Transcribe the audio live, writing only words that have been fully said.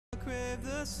crave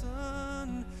the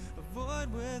sun. A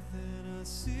void within us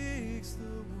seeks the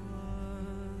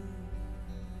one.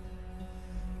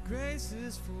 Grace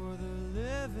is for the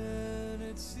living.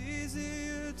 It's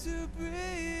easier to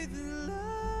breathe in love.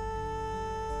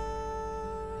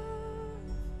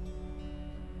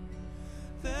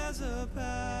 There's a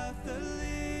path that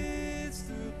leads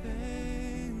through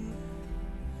pain.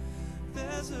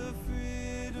 There's a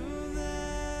freedom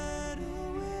that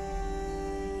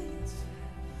awaits,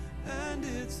 and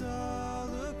it's all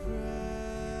a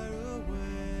prayer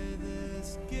away.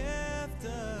 This gift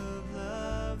of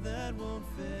love that won't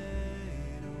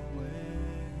fade away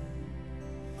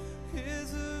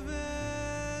is available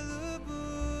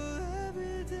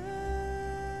every day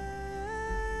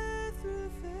through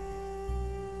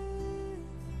faith.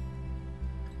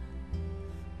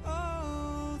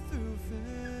 Oh, through faith.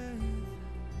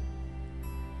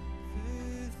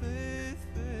 Faith, faith,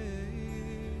 faith.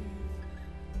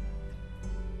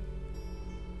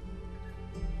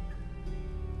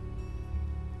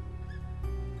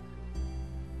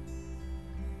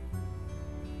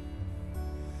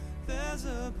 There's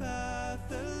a path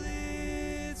that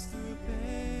leads through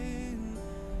pain.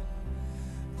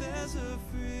 There's a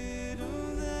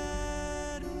freedom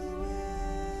that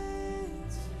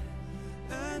awaits,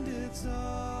 and it's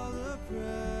all a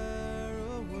prayer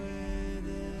away.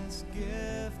 This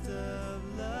gift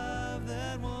of love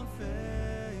that won't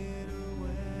fade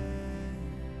away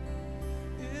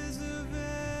is available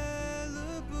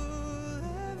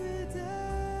every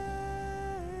day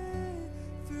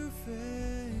through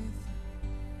faith.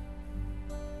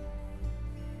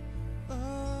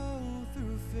 Oh,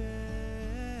 through faith.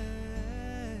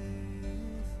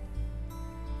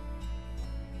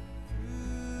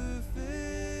 Through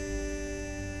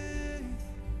faith.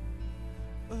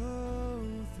 Oh,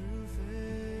 through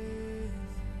faith.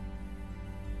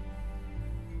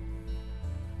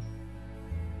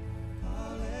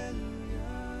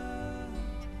 Hallelujah.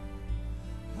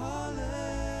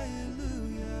 Hallelujah.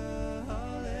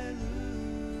 Hallelujah.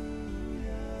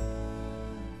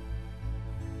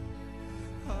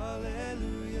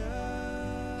 Hallelujah.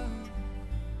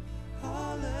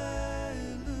 Hallelujah.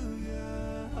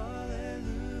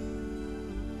 Hallelujah.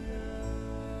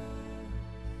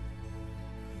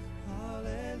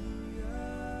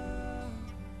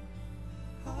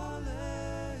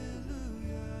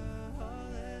 Hallelujah.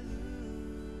 Hallelujah.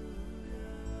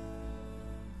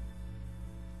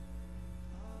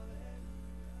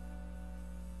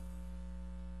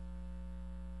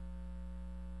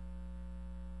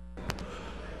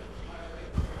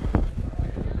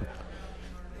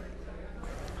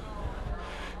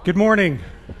 Good morning.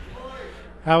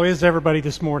 How is everybody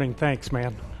this morning? Thanks,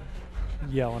 man.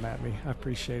 Yelling at me. I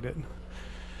appreciate it.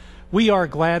 We are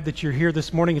glad that you're here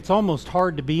this morning. It's almost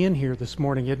hard to be in here this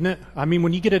morning, isn't it? I mean,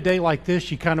 when you get a day like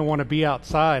this, you kind of want to be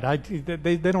outside.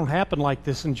 They don't happen like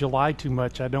this in July too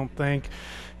much, I don't think.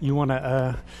 You want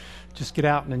to just get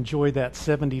out and enjoy that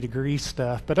 70-degree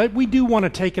stuff. But we do want to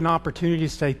take an opportunity to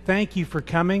say thank you for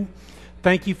coming.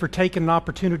 Thank you for taking an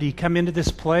opportunity to come into this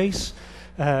place.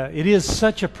 It is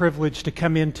such a privilege to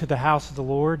come into the house of the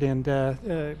Lord, and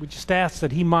we just ask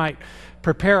that He might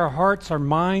prepare our hearts, our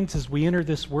minds as we enter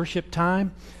this worship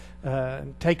time,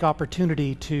 take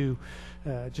opportunity to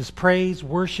just praise,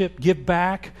 worship, give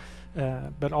back,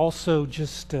 but also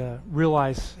just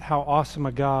realize how awesome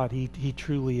a God He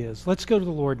truly is. Let's go to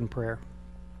the Lord in prayer.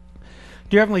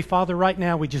 Dear Heavenly Father, right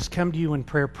now we just come to You in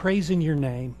prayer, praising Your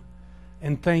name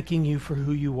and thanking You for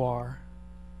who You are.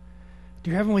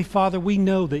 Dear Heavenly Father, we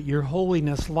know that Your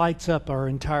holiness lights up our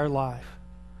entire life.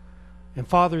 And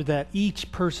Father, that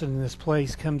each person in this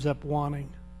place comes up wanting.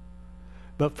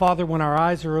 But Father, when our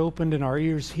eyes are opened and our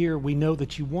ears hear, we know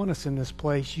that You want us in this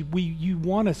place. You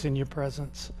want us in Your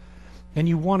presence. And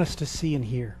You want us to see and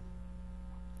hear.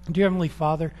 Dear Heavenly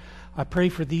Father, I pray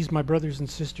for these, my brothers and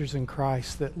sisters in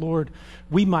Christ, that, Lord,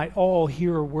 we might all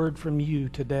hear a word from You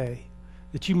today.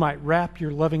 That You might wrap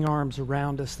Your loving arms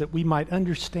around us, that we might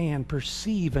understand,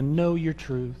 perceive, and know Your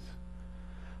truth.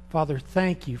 Father,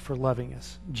 thank You for loving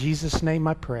us. In Jesus' name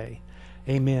I pray.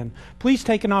 Amen. Please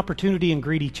take an opportunity and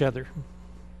greet each other.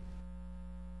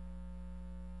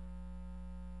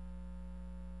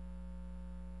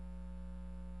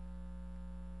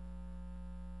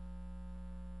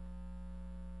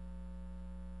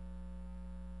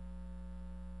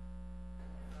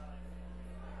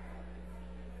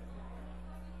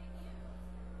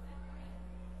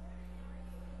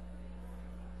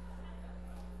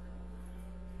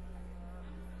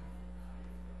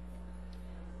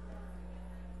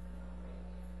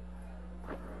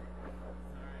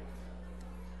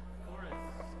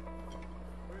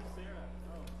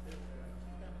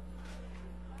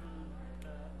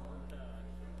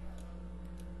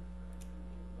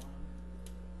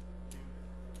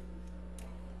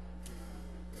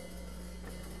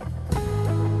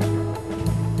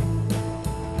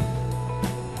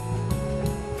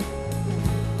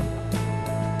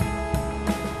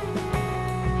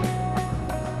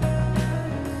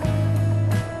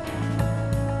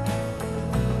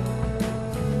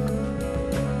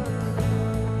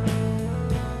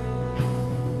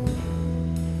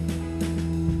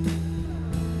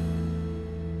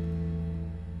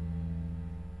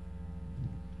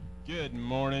 Good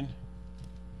morning.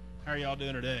 How are y'all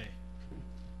doing today?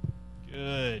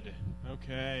 Good.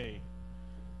 Okay.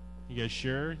 You guys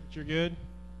sure that you're good?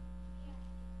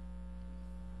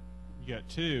 You got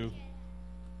two.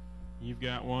 You've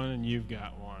got one and you've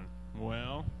got one.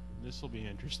 Well, this will be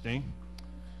interesting.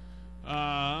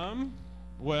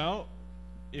 Well,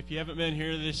 if you haven't been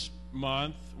here this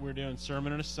month, we're doing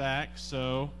Sermon in a Sack,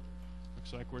 so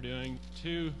looks like we're doing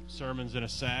 2 sermons in a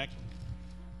sack.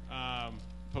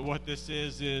 But what this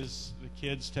is the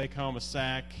kids take home a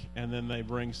sack and then they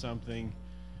bring something,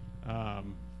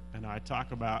 and I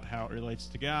talk about how it relates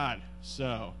to God.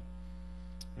 So,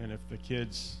 and if the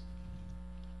kids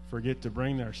forget to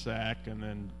bring their sack and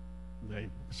then they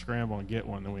scramble and get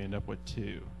one, then we end up with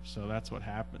 2. So that's what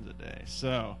happened today.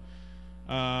 So,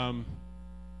 I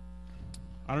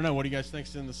don't know. What do you guys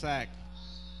think's in the sack?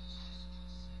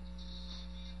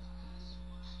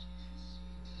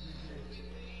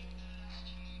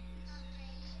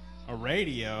 A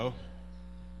radio?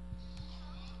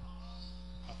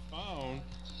 A phone?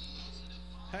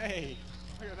 Hey,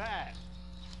 look at that.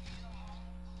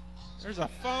 There's a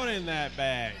phone in that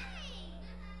bag.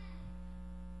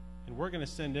 And we're going to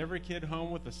send every kid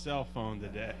home with a cell phone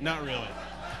today. Not really.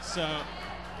 So,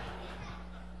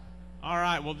 all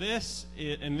right. Well,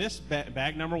 in this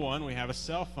bag number 1, we have a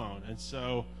cell phone. And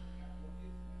so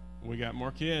we got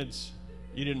more kids.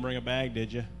 You didn't bring a bag,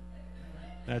 did you?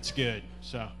 That's good.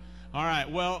 So, all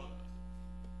right. Well,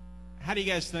 how do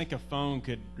you guys think a phone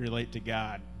could relate to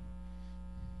God?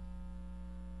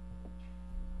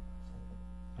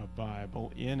 A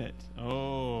Bible in it.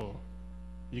 Oh,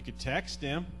 you could text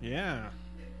him. Yeah. Have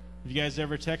you guys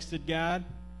ever texted God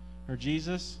or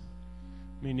Jesus?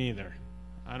 Me neither.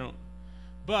 I don't.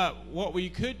 But what we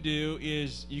could do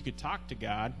is you could talk to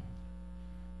God.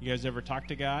 You guys ever talk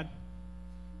to God?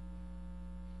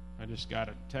 I just got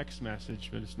a text message,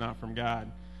 but it's not from God.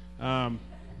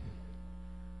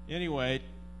 Anyway,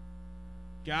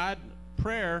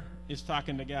 prayer is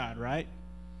talking to God, right?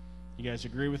 You guys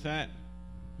agree with that?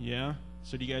 Yeah?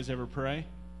 So do you guys ever pray?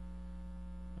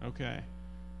 Okay.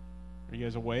 Are you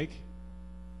guys awake?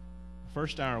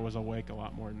 First hour was awake a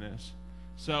lot more than this.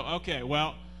 So, okay,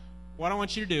 well, what I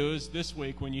want you to do is this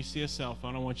week when you see a cell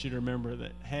phone, I want you to remember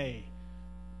that, hey,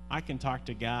 I can talk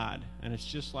to God. And it's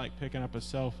just like picking up a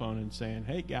cell phone and saying,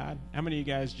 hey, God. How many of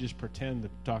you guys just pretend to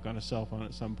talk on a cell phone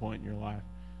at some point in your life?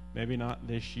 Maybe not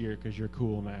this year because you're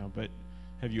cool now, but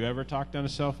have you ever talked on a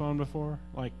cell phone before?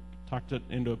 Like talked it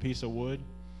into a piece of wood?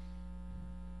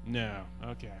 No.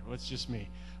 Okay. Well, it's just me.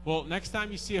 Well, next time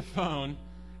you see a phone,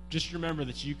 just remember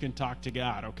that you can talk to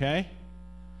God, okay?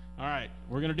 All right.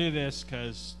 We're going to do this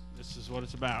because this is what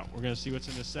it's about. We're going to see what's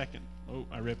in the second. Oh,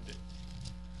 I ripped it.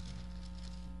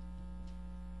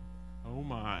 Oh,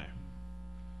 my.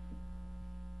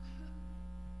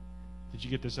 Did you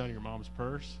get this out of your mom's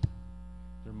purse? Is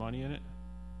there money in it?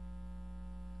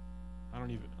 I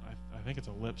think it's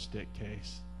a lipstick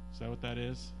case. Is that what that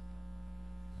is?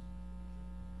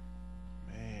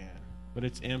 Man. But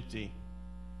it's empty.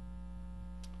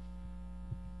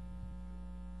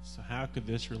 So how could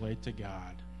this relate to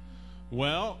God?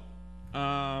 Well,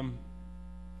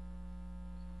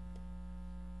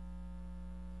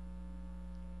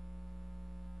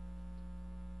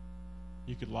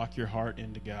 you could lock your heart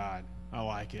into God. I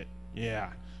like it. Yeah.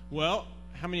 Well,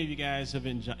 how many of you guys have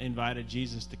invited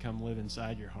Jesus to come live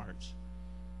inside your hearts?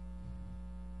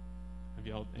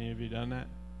 Have any of you done that?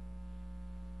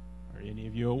 Are any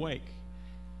of you awake?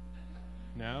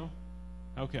 No?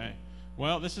 Okay.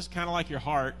 Well, this is kind of like your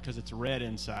heart because it's red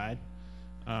inside,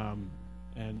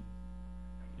 and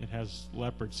it has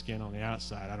leopard skin on the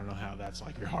outside. I don't know how that's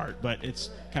like your heart, but it's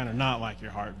kind of not like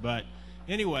your heart. But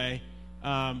anyway,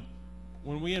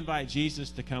 when we invite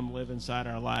Jesus to come live inside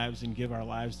our lives and give our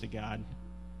lives to God,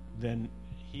 then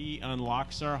he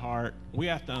unlocks our heart. We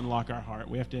have to unlock our heart.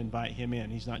 We have to invite him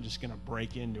in. He's not just going to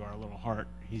break into our little heart.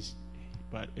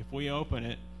 But if we open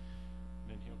it,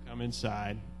 then he'll come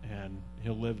inside and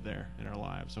he'll live there in our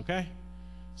lives, okay?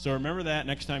 So remember that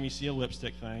next time you see a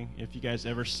lipstick thing, if you guys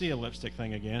ever see a lipstick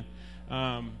thing again.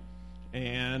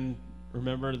 And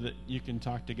remember that you can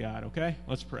talk to God, okay?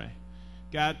 Let's pray.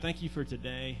 God, thank you for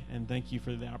today, and thank you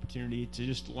for the opportunity to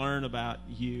just learn about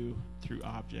you through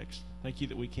objects. Thank you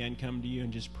that we can come to you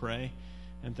and just pray,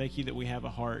 and thank you that we have a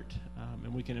heart,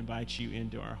 and we can invite you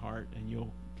into our heart, and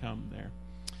you'll come there.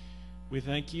 We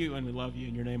thank you, and we love you.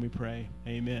 In your name we pray.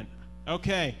 Amen.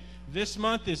 Okay, this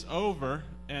month is over,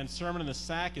 and Sermon in the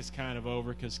Sack is kind of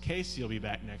over because Casey will be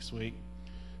back next week.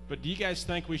 But do you guys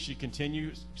think we should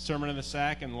continue Sermon in the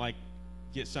Sack and,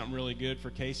 get something really good for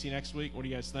Casey next week? What do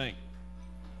you guys think?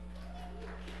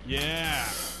 Yeah.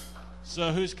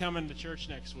 So who's coming to church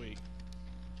next week?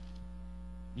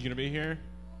 You going to be here?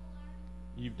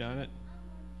 You've done it?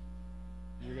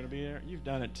 You're going to be there? You've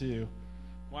done it too.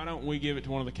 Why don't we give it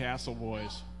to one of the Castle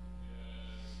boys?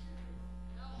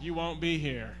 You won't be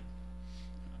here.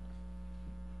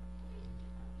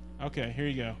 Okay, here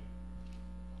you go.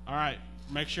 All right,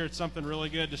 make sure it's something really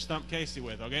good to stump Casey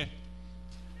with, okay?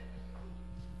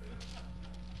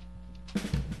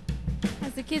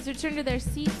 As the kids return to their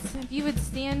seats, if you would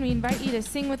stand, we invite you to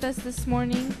sing with us this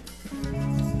morning.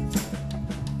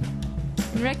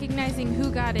 And recognizing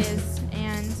who God is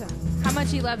and how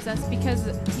much He loves us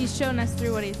because He's shown us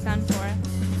through what He's done for us.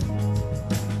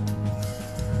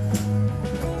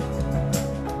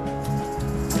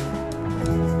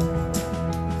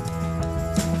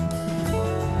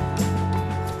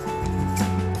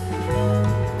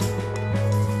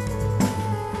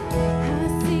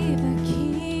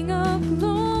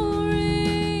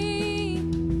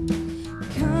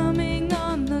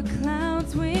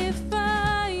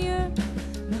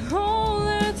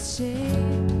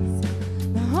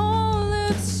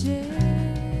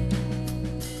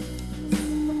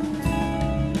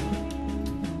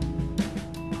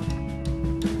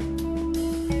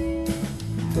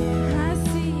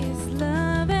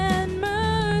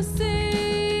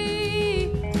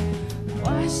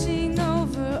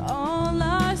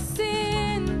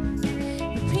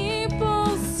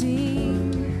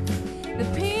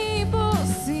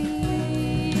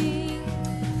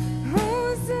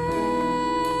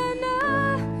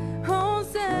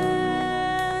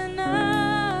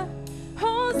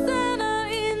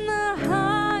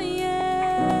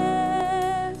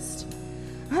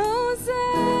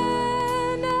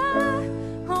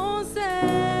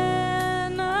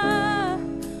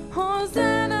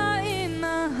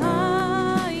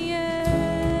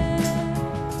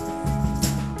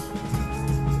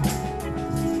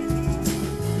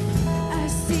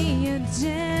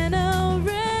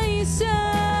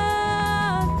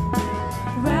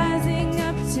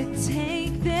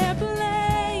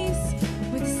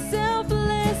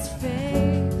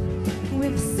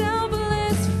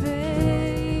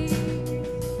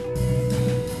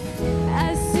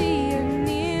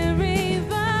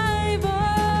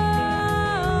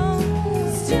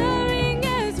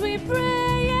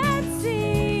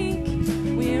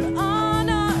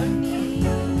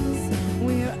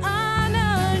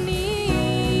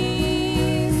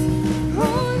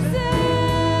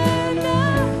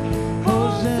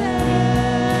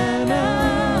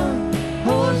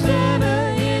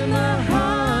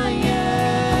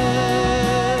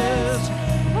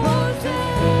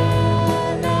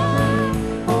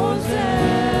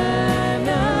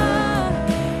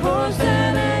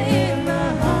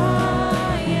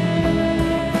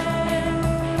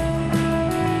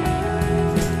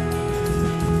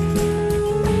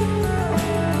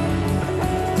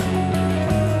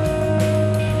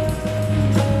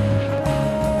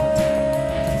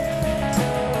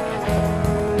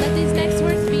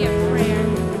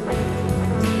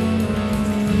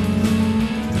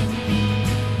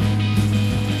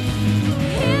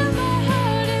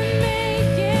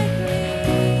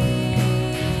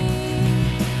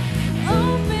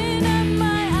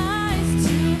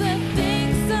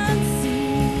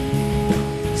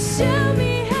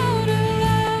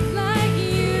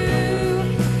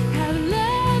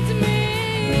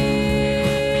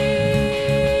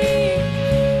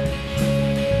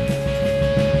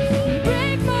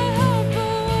 Break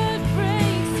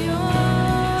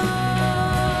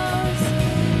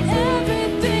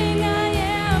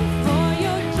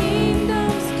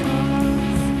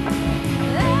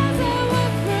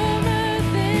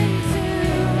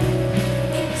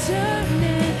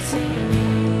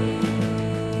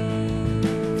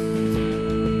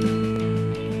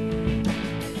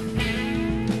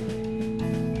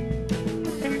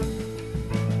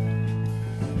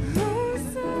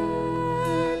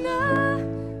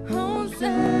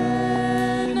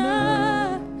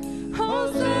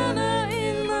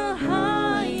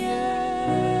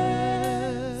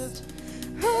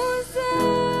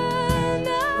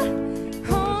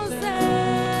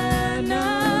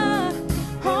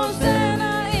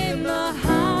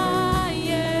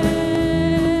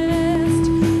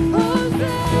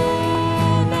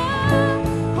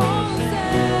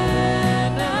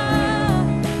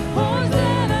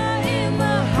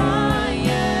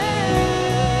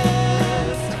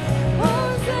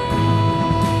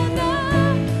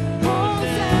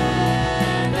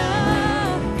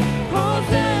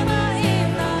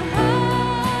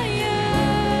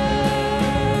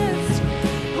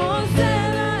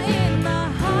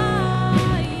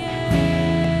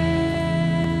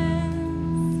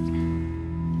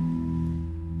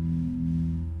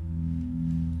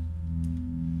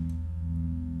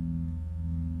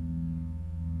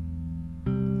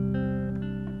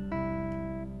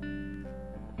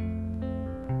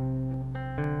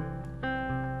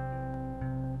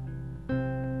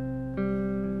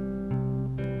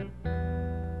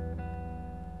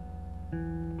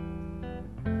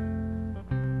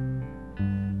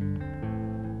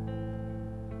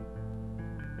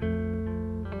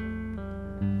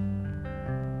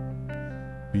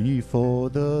Before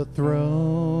the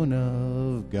throne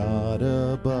of God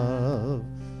above,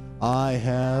 I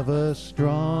have a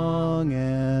strong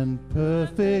and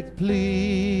perfect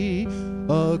plea,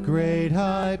 a great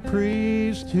high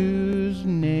priest whose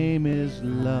name is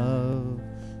love,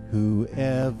 who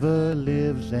ever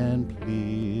lives and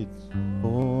pleads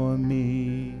for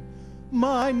me.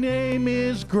 My name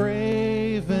is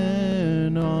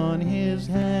graven on his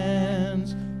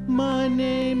hands, my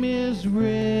name is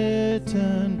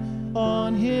written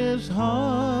on his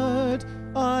heart.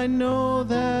 I know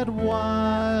that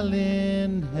while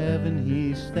in heaven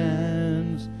he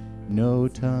stands, no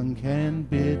tongue can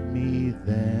bid me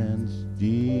thence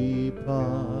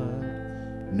depart.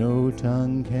 No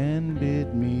tongue can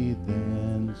bid me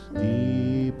thence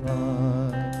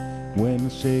depart. When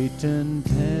Satan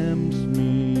tempts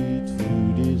me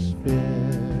to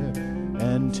despair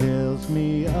and tells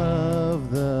me of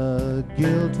the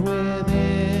guilt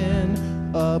within,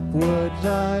 upwards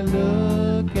I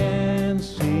look and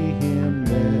see him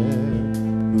there,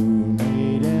 who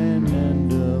made an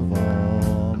end of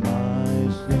all my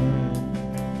sin.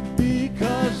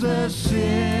 Because the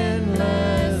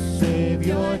sinless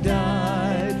Savior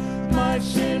died, my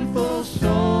sinful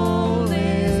soul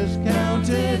is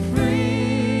counted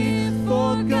free.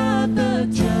 For God the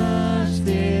just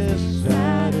is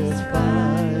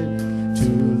satisfied to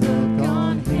look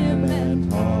on him and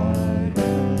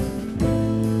pardon,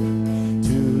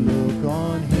 to look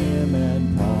on him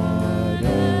and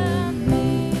pardon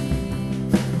me.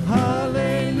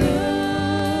 Hallelujah,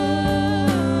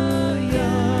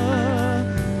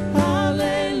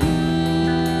 hallelujah.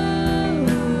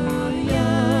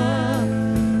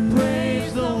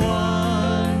 Praise the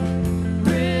one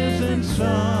risen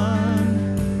Son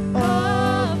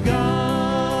of God.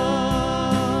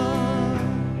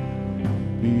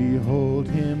 Behold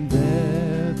him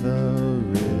there, the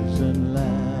risen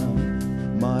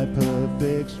Lamb, my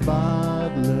perfect,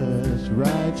 spotless,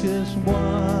 righteous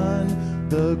one,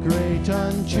 the great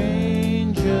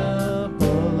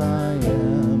unchangeable I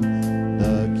am,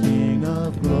 the King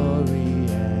of glory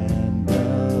and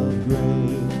of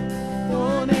grace.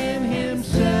 Born in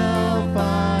himself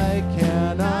I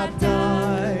cannot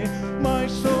die, my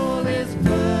soul is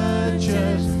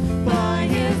purchased by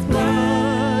his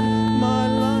blood, my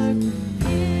life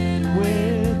hid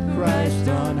with Christ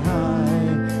on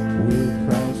high, with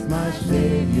Christ my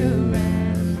Savior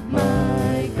and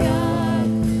my God,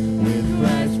 with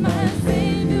Christ my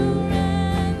Savior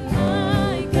and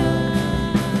my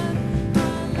God.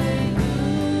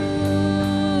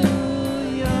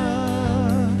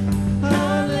 Hallelujah,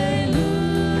 hallelujah.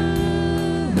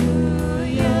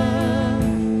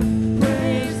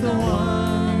 Praise the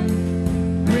one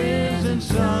risen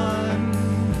Son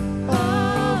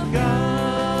of God.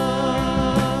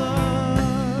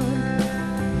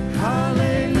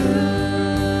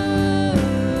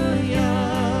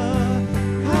 Hallelujah,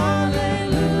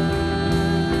 hallelujah.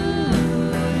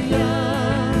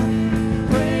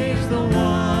 Praise the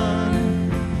one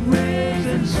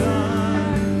risen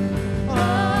Son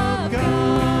of God.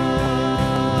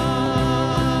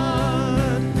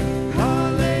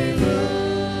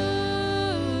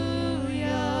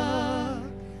 Hallelujah,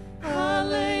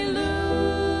 hallelujah.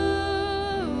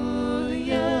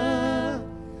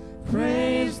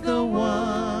 Praise the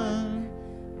one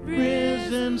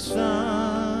risen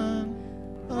Son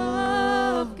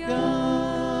of God.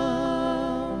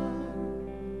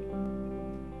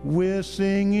 We're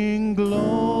singing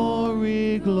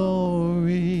glory,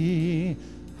 glory,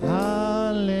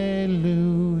 hallelujah.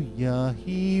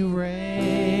 He reigns,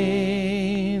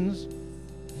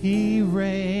 he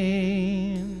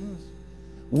reigns.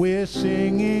 We're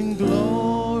singing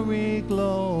glory,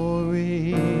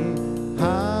 glory,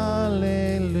 hallelujah.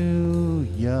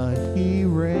 He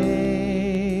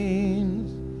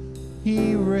reigns,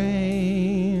 he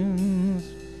reigns.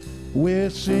 We're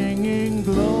singing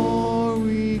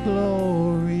glory,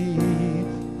 glory,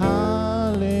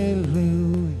 hallelujah.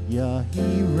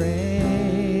 He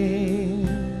reigns,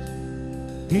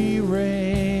 he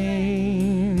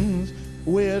reigns.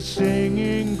 We're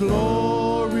singing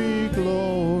glory,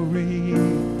 glory,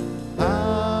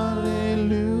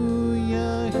 hallelujah.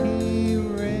 He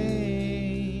reigns.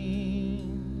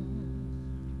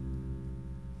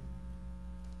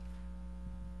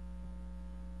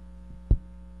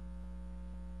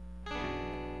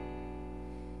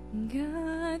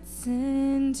 God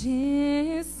sent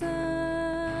his Son.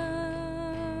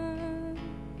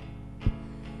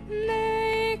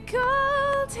 They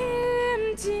called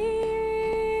him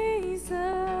Jesus.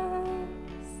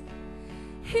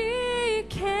 He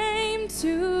came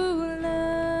to love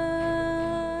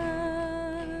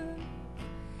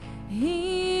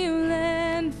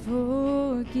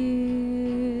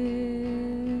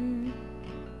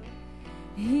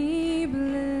He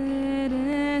bled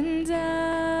and died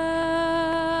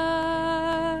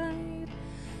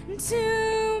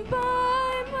to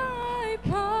buy my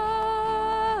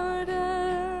pardon.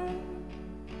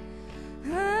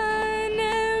 An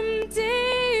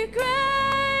empty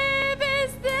grave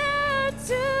is there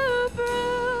to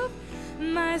prove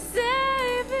my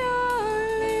Savior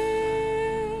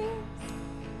lives,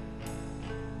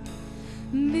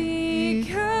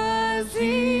 because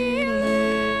He lives.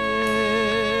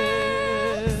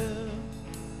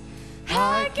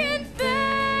 I can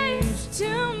face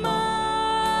tomorrow,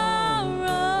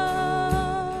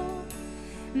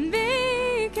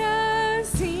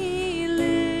 because He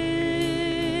lives.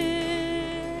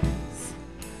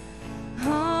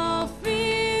 All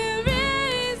fear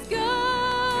is gone,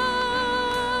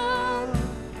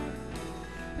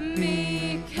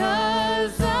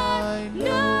 because I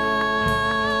know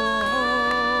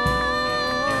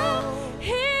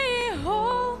He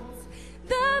holds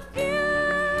the future,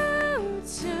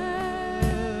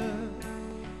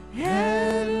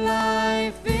 and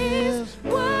life is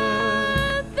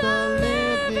worth the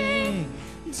living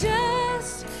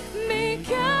just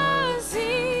because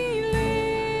He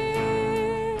lives.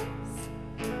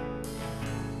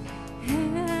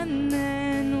 And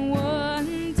then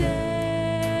one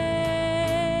day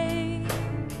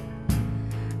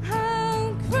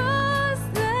I'll cross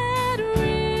that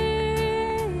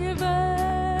river.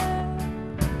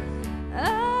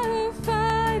 I'll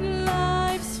find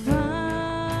life's final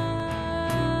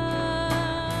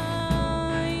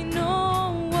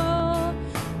war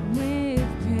with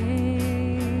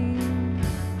pain.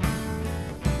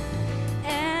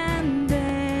 And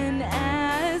then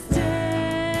as death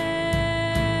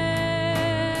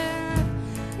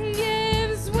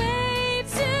gives way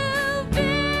to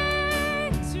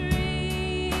victory,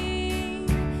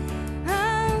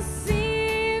 I'll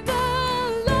see the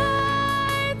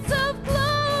lights of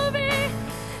glory,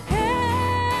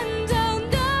 and I'll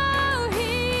know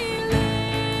He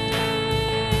lives,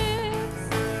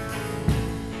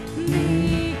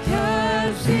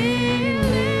 because He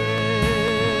lives.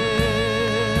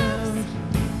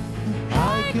 I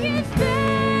can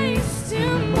face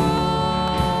tomorrow,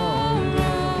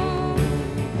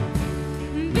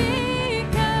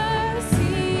 because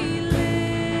He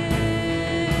lives.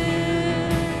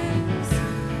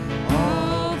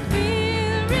 All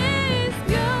fear is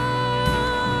gone,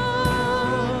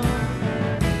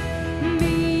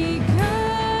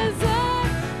 because I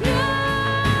know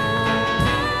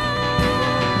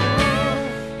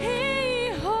He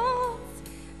holds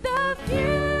the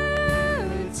future,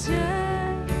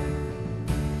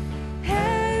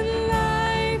 and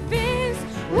life is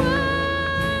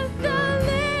worth the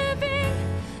living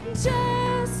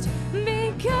just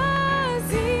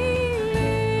because He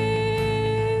lives.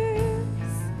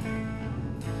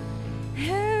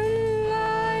 And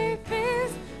life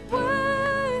is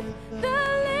worth the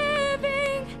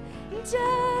living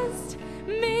just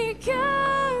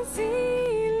because He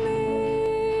lives.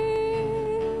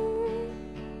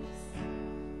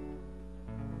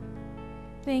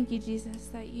 Thank you, Jesus,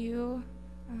 that you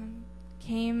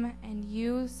came and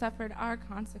you suffered our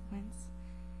consequence.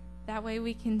 That way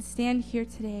we can stand here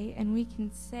today and we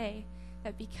can say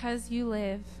that because you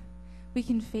live, we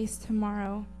can face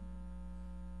tomorrow.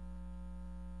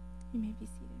 You may be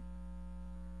seated.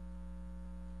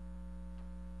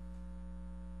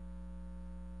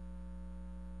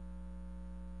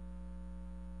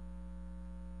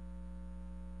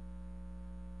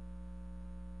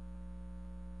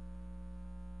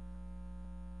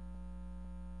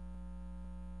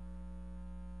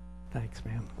 Thanks,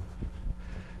 man.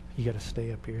 You got to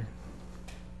stay up here.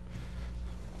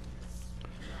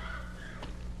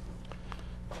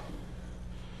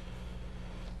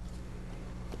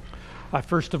 I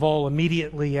first of all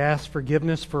immediately asked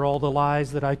forgiveness for all the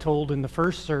lies that I told in the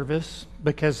first service,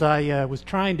 because I was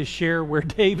trying to share where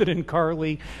David and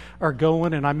Carly are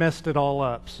going and I messed it all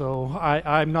up. So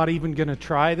I'm not even going to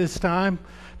try this time,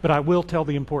 but I will tell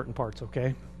the important parts,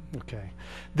 okay? Okay.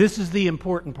 This is the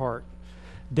important part.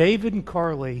 David and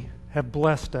Carly have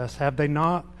blessed us, have they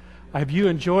not? Have you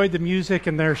enjoyed the music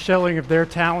and their showing of their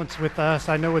talents with us?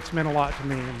 I know it's meant a lot to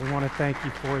me, and we want to thank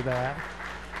you for that.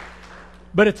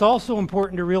 But it's also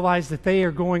important to realize that they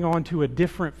are going on to a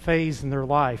different phase in their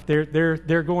life.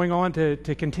 They're going on to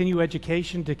continue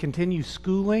education, to continue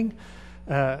schooling.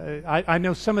 I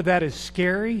know some of that is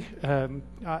scary.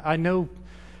 I know,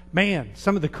 man,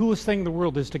 some of the coolest thing in the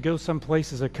world is to go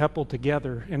someplace as a couple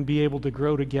together and be able to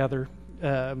grow together.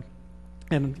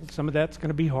 And some of that's going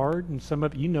to be hard, and some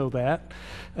of you know that.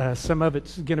 Some of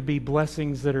it's going to be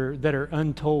blessings that are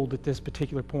untold at this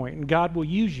particular point. And God will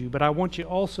use you, but I want you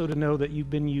also to know that you've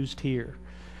been used here.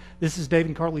 This is Dave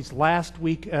and Carly's last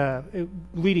week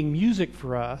leading music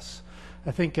for us. I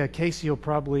think Casey will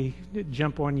probably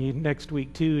jump on you next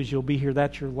week too, as you'll be here.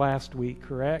 That's your last week,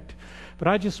 correct? But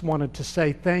I just wanted to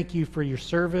say thank you for your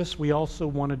service. We also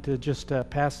wanted to just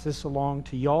pass this along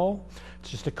to y'all. It's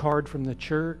just a card from the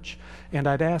church. And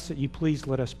I'd ask that you please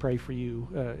let us pray for you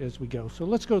as we go. So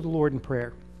let's go to the Lord in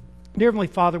prayer. Dear Heavenly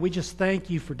Father, we just thank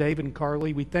you for David and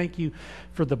Carly. We thank you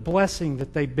for the blessing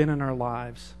that they've been in our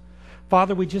lives.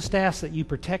 Father, we just ask that you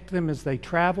protect them as they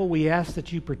travel. We ask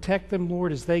that you protect them,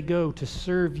 Lord, as they go to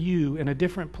serve you in a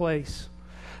different place.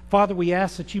 Father, we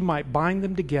ask that you might bind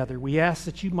them together. We ask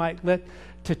that you might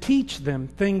to teach them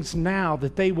things now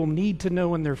that they will need to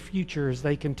know in their future as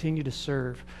they continue to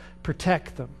serve.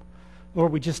 Protect them.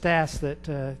 Lord, we just ask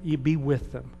that you be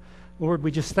with them. Lord,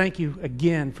 we just thank you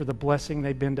again for the blessing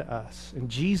they've been to us. In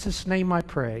Jesus' name I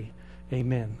pray,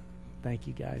 amen. Thank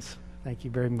you, guys. Thank you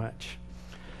very much.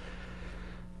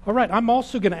 All right, I'm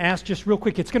also going to ask just real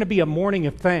quick, it's going to be a morning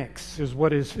of thanks is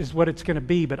what it's going to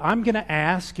be, but I'm going to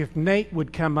ask if Nate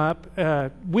would come up.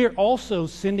 We're also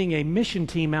sending a mission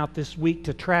team out this week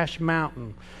to Trash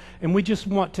Mountain, and we just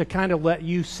want to kind of let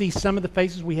you see some of the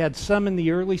faces. We had some in the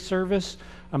early service.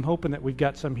 I'm hoping that we've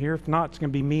got some here. If not, it's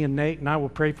going to be me and Nate, and I will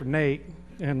pray for Nate,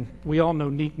 and we all know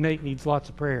Nate needs lots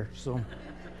of prayer, so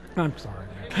I'm sorry.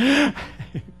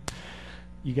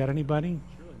 You got anybody?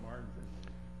 Shirley Martin.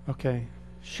 Okay.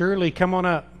 Shirley, come on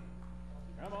up.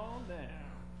 Come on down.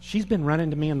 She's been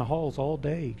running to me in the halls all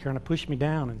day, trying to push me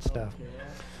down and stuff.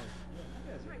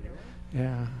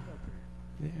 Yeah.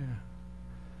 Yeah.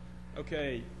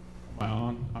 Okay. Am I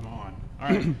on? I'm on. All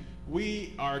right.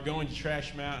 We are going to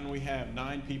Trash Mountain. We have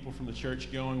 9 people from the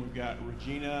church going. We've got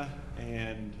Regina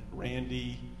and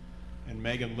Randy and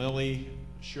Megan Lilly,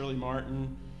 Shirley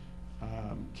Martin,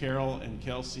 Carol and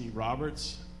Kelsey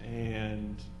Roberts,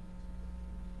 and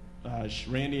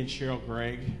Randy and Cheryl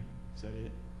Gregg. Is that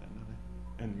it?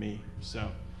 And me. So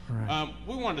Right.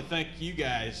 We wanted to thank you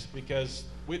guys because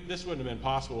this wouldn't have been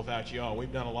possible without you all.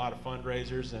 We've done a lot of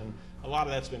fundraisers, and a lot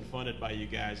of that's been funded by you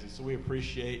guys, and so we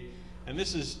appreciate. And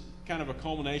this is kind of a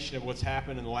culmination of what's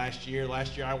happened in the last year.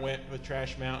 Last year I went with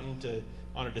Trash Mountain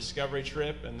on a discovery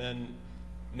trip, and then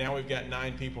now we've got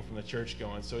 9 people from the church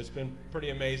going. So it's been pretty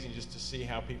amazing just to see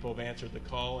how people have answered the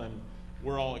call, and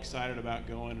we're all excited about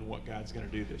going and what God's going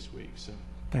to do this week. So.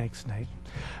 Thanks, Nate.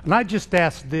 And I just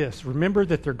ask this. Remember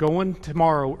that they're going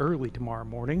early tomorrow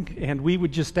morning, and we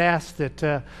would just ask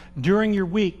that during your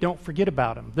week, don't forget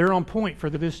about them. They're on point for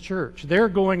this church. They're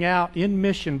going out in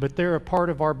mission, but they're a part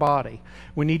of our body.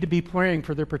 We need to be praying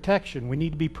for their protection. We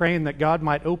need to be praying that God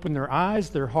might open their eyes,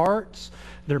 their hearts,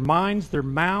 their minds, their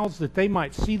mouths, that they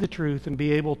might see the truth and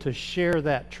be able to share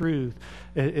that truth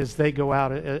as they go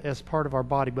out as part of our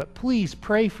body. But please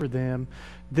pray for them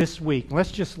this week.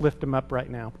 Let's just lift them up right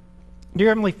now. Dear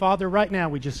Heavenly Father, right now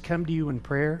we just come to you in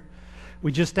prayer.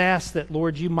 We just ask that,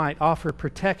 Lord, you might offer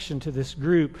protection to this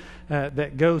group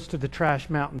that goes to the Trash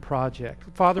Mountain Project.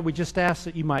 Father, we just ask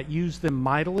that you might use them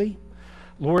mightily.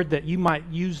 Lord, that you might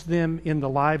use them in the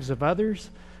lives of others.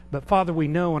 But Father, we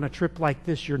know on a trip like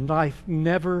this, your life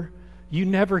you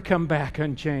never come back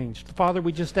unchanged. Father,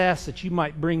 we just ask that you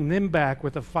might bring them back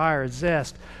with a fire, a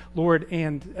zest, Lord,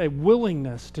 and a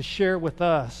willingness to share with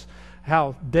us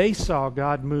how they saw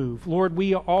God move. Lord,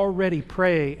 we already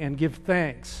pray and give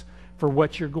thanks for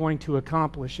what you're going to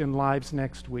accomplish in lives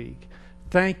next week.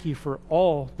 Thank you for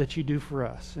all that you do for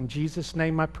us. In Jesus'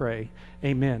 name I pray,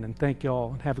 amen. And thank you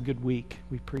all, and have a good week.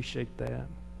 We appreciate that.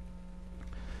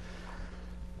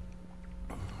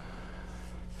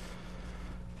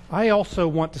 I also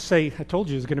want to say, I told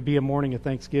you it was going to be a morning of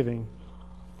Thanksgiving.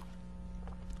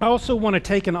 I also want to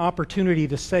take an opportunity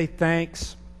to say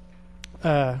thanks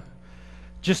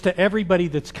just to everybody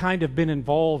that's kind of been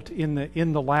involved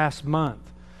in the last month.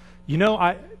 You know,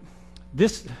 I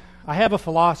have a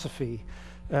philosophy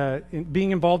in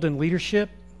being involved in leadership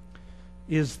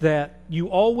is that you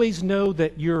always know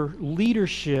that your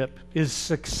leadership is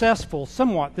successful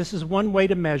somewhat. This is one way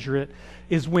to measure it,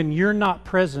 is when you're not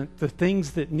present, the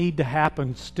things that need to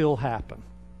happen still happen.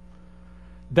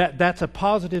 That's a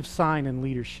positive sign in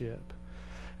leadership.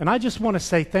 And I just want to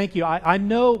say thank you. I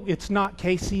know it's not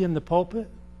Casey in the pulpit,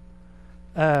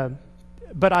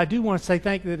 but I do want to say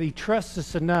thank you that he trusts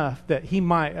us enough that he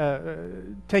might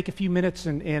take a few minutes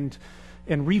and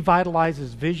revitalize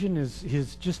his vision,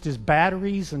 his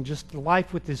batteries, and just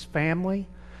life with his family.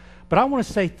 But I want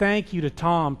to say thank you to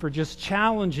Tom for just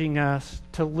challenging us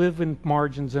to live in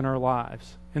margins in our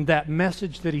lives. and that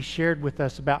message that he shared with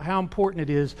us about how important it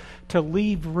is to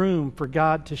leave room for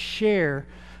God to share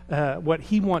what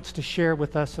he wants to share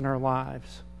with us in our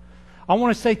lives. I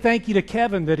want to say thank you to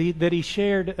Kevin that he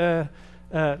shared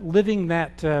living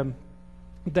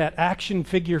that action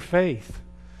figure faith,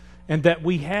 and that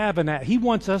we have in that. He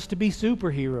wants us to be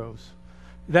superheroes.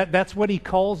 That's what he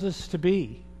calls us to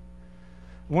be.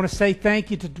 I want to say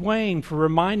thank you to Dwayne for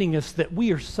reminding us that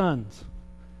we are sons.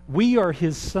 We are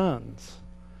his sons.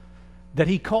 That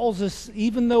he calls us,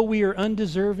 even though we are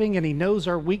undeserving and he knows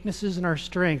our weaknesses and our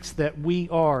strengths, that we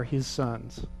are his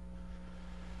sons.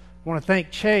 I want to thank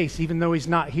Chase, even though he's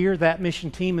not here. That mission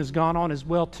team has gone on as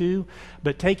well too.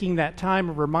 But taking that time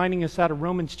of reminding us out of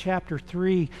Romans chapter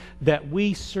 3 that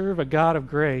we serve a God of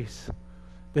grace.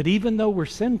 That even though we're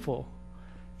sinful,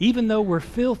 even though we're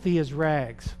filthy as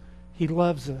rags, he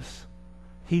loves us.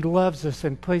 He loves us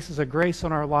and places a grace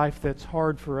on our life that's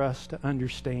hard for us to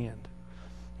understand.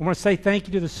 I want to say thank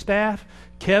you to the staff.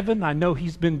 Kevin, I know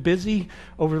he's been busy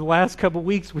over the last couple of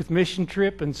weeks with Mission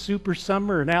Trip and Super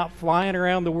Summer and out flying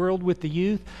around the world with the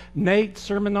youth. Nate,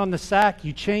 Sermon on the Sack,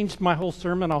 you changed my whole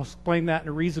sermon. I'll explain that and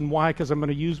a reason why, because I'm going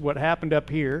to use what happened up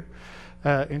here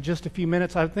in just a few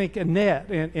minutes. I think Annette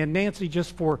and Nancy,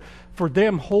 just for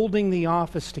them holding the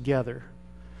office together.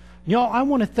 Y'all, I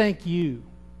want to thank you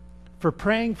for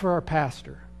praying for our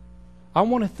pastor. I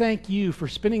want to thank you for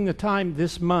spending the time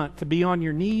this month to be on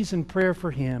your knees in prayer for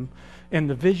him and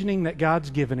the visioning that God's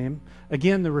given him.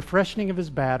 Again, the refreshing of his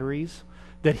batteries,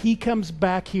 that he comes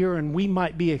back here and we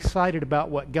might be excited about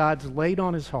what God's laid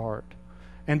on his heart,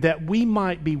 and that we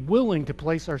might be willing to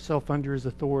place ourselves under his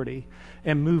authority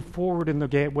and move forward in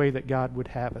the way that God would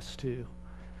have us to.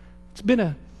 It's been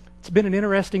an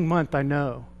interesting month, I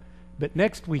know, but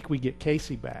next week we get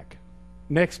Casey back.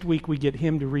 Next week we get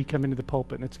him to re-come into the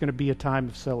pulpit, and it's going to be a time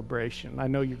of celebration. I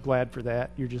know you're glad for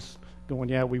that. You're just going,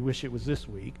 yeah, we wish it was this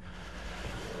week.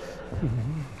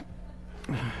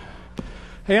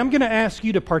 Hey, I'm going to ask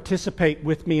you to participate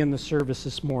with me in the service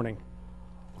this morning.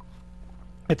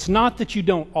 It's not that you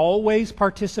don't always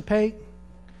participate.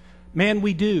 Man,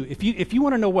 we do. If you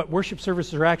want to know what worship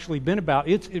services are actually been about,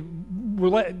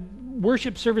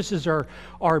 worship services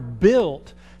are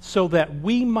built so that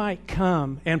we might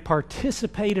come and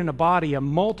participate in a body, a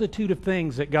multitude of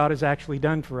things that God has actually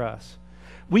done for us.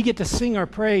 We get to sing our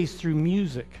praise through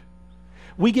music.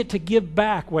 We get to give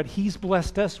back what He's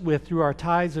blessed us with through our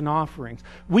tithes and offerings.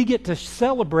 We get to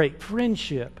celebrate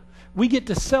friendship. We get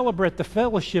to celebrate the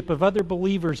fellowship of other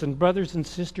believers and brothers and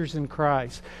sisters in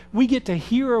Christ. We get to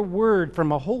hear a word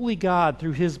from a holy God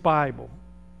through His Bible.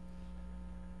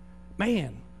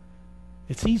 Man,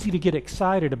 it's easy to get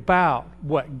excited about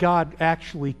what God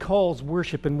actually calls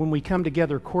worship, and when we come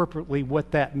together corporately,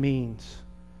 what that means.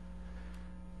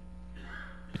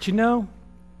 But you know,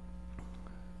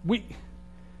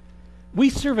 we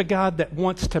serve a God that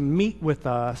wants to meet with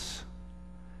us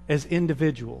as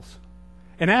individuals.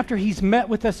 And after He's met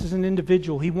with us as an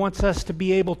individual, He wants us to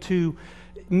be able to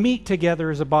meet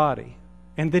together as a body.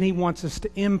 And then He wants us to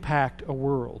impact a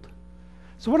world.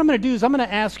 So what I'm going to do is I'm going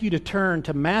to ask you to turn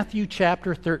to Matthew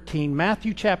chapter 13.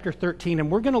 Matthew chapter 13, and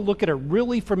we're going to look at a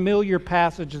really familiar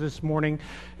passage this morning,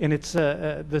 and it's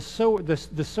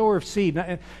the sower of seed.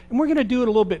 And we're going to do it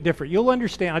a little bit different. You'll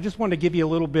understand. I just want to give you a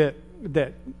little bit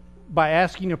that by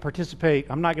asking you to participate,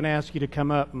 I'm not going to ask you to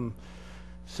come up and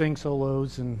sing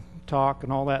solos and talk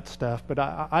and all that stuff, but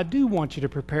I do want you to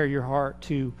prepare your heart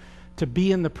to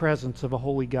be in the presence of a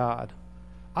holy God.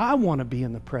 I want to be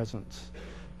in the presence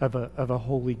of a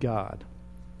holy God.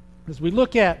 As we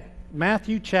look at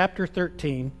Matthew chapter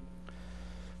 13,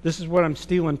 this is what I'm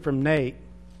stealing from Nate,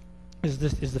 is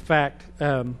the fact.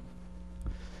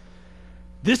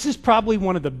 This is probably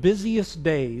one of the busiest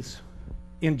days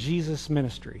in Jesus'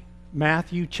 ministry,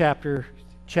 Matthew chapter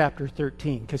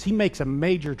 13, because He makes a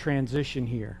major transition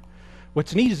here.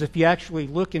 What's neat is if you actually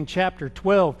look in chapter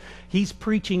 12, He's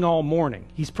preaching all morning.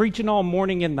 He's preaching all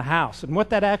morning in the house. And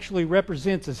what that actually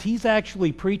represents is He's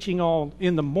actually preaching all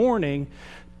in the morning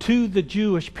to the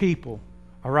Jewish people.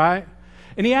 All right?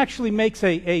 And He actually makes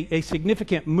a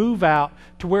significant move out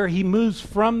to where He moves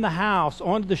from the house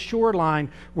onto the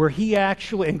shoreline where He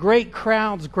actually, and great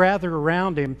crowds gather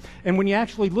around Him. And when you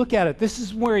actually look at it, this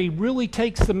is where He really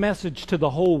takes the message to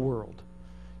the whole world.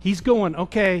 He's going,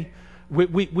 okay,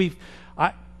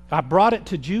 I brought it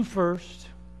to Jew first.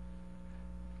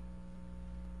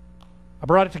 I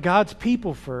brought it to God's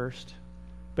people first.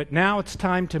 But now it's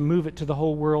time to move it to the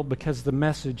whole world because the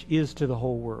message is to the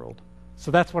whole world. So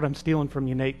that's what I'm stealing from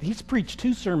you, Nate. He's preached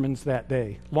 2 sermons that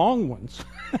day, long ones.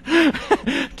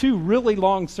 2 really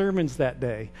long sermons that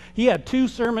day. He had 2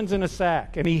 sermons in a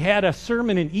sack, and he had a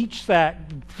sermon in each sack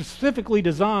specifically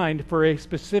designed for a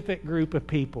specific group of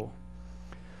people.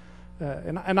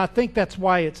 And I think that's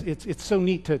why it's so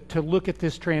neat to look at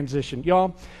this transition.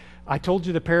 Y'all, I told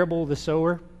you the parable of the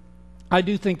sower. I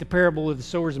do think the parable of the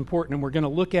sower is important, and we're going to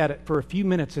look at it for a few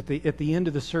minutes at the end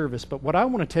of the service. But what I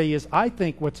want to tell you is I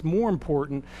think what's more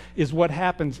important is what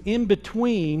happens in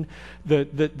between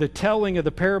the telling of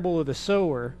the parable of the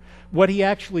sower, what he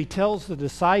actually tells the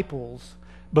disciples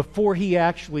before he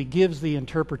actually gives the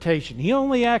interpretation. He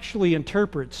only actually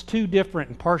interprets 2 different,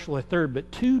 and partial a third,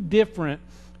 but 2 different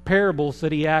parables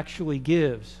that he actually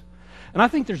gives. And I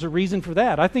think there's a reason for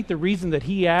that. I think the reason that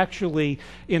he actually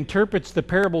interprets the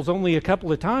parables only a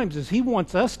couple of times is he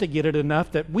wants us to get it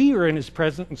enough that we are in his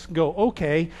presence and go,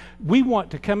 okay, we want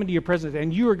to come into your presence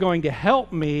and you are going to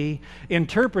help me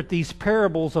interpret these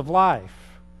parables of life.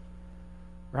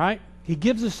 Right? He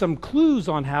gives us some clues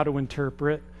on how to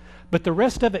interpret, but the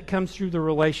rest of it comes through the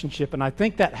relationship. And I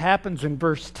think that happens in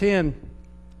verse 10.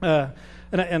 And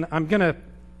I'm going to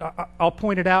I'll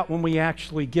point it out when we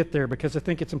actually get there because I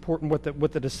think it's important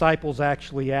what the disciples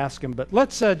actually ask him. But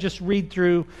let's just read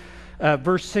through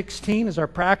verse 16 as our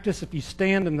practice. If you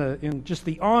stand in just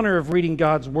the honor of reading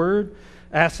God's word,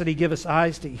 ask that he give us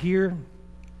eyes to hear,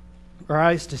 or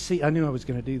eyes to see. I knew I was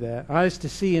going to do that. Eyes to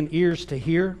see and ears to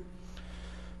hear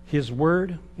his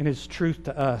word and his truth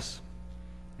to us.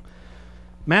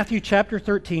 Matthew chapter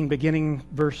 13, beginning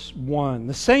verse 1.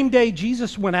 The same day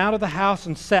Jesus went out of the house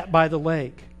and sat by the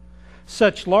lake.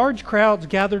 Such large crowds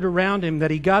gathered around him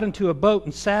that he got into a boat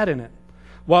and sat in it,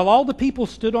 while all the people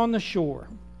stood on the shore.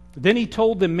 Then he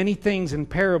told them many things in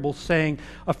parables, saying,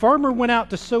 A farmer went out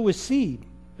to sow his seed.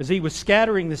 As he was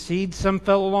scattering the seed, some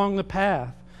fell along the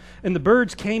path, and the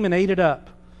birds came and ate it up.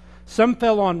 Some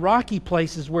fell on rocky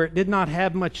places where it did not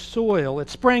have much soil. It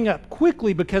sprang up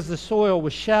quickly because the soil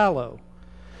was shallow.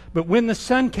 But when the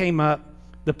sun came up,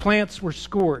 the plants were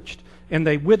scorched, and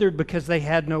they withered because they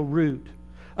had no root.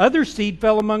 Other seed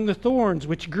fell among the thorns,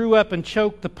 which grew up and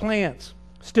choked the plants.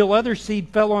 Still other seed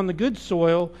fell on the good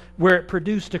soil, where it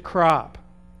produced a crop.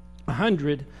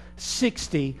 100,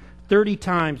 60, 30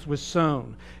 times was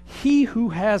sown. He who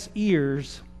has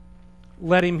ears,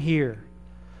 let him hear.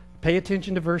 Pay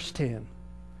attention to verse 10.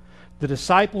 The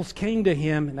disciples came to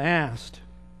him and asked,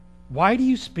 Why do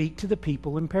you speak to the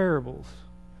people in parables?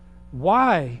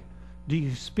 Why do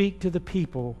you speak to the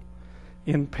people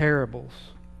in parables?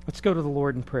 Let's go to the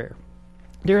Lord in prayer.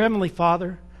 Dear Heavenly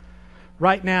Father,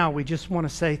 right now we just want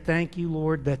to say thank you,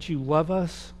 Lord, that you love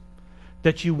us,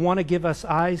 that you want to give us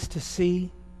eyes to see,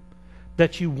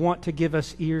 that you want to give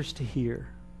us ears to hear.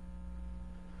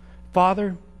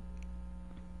 Father,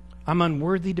 I'm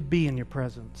unworthy to be in your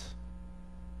presence.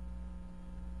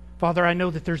 Father, I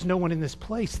know that there's no one in this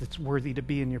place that's worthy to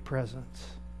be in your presence.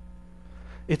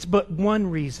 It's but one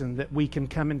reason that we can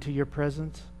come into your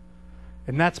presence,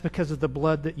 and that's because of the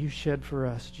blood that you shed for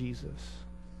us, Jesus.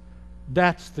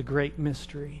 That's the great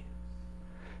mystery.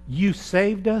 You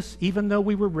saved us even though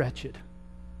we were wretched.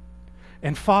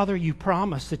 And Father, you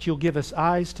promise that you'll give us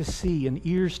eyes to see and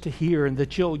ears to hear, and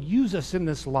that you'll use us in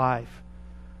this life,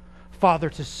 Father,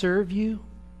 to serve you,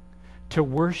 to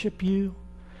worship you,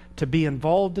 to be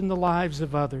involved in the lives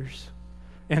of others,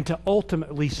 and to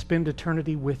ultimately spend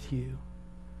eternity with you.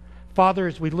 Father,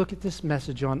 as we look at this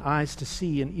message on eyes to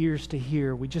see and ears to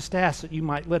hear, we just ask that you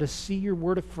might let us see your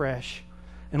word afresh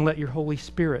and let your Holy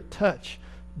Spirit touch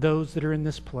those that are in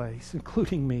this place,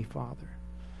 including me, Father.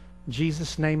 In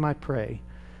Jesus' name I pray.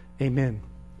 Amen.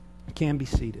 You can be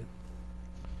seated.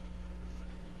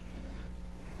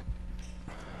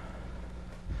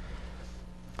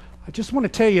 I just want to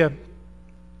tell you,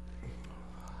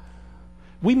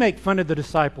 we make fun of the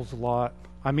disciples a lot.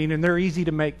 I mean, and they're easy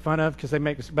to make fun of because they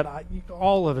make us, but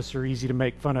all of us are easy to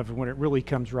make fun of when it really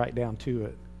comes right down to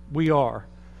it. We are.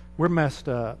 We're messed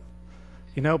up.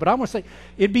 You know, but I want to say,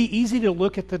 it'd be easy to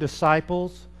look at the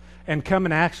disciples and come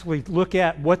and actually look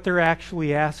at what they're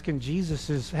actually asking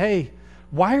Jesus is, hey,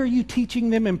 why are you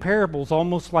teaching them in parables,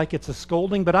 almost like it's a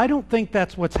scolding? But I don't think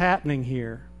that's what's happening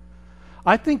here.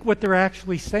 I think what they're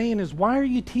actually saying is, why are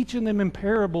you teaching them in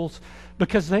parables?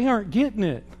 Because they aren't getting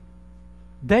it.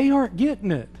 They aren't getting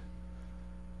it.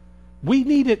 We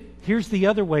need it. Here's the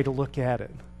other way to look at it.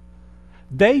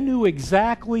 They knew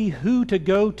exactly who to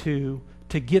go to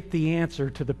get the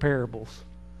answer to the parables.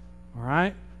 All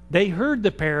right? They heard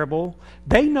the parable.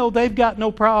 They know they've got no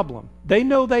problem. They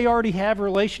know they already have a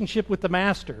relationship with the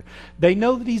Master. They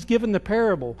know that He's given the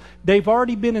parable. They've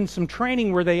already been in some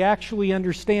training where they actually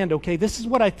understand, okay, this is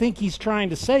what I think He's trying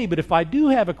to say, but if I do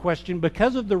have a question,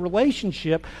 because of the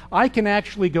relationship, I can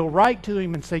actually go right to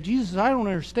Him and say, Jesus, I don't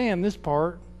understand this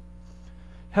part.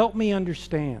 Help me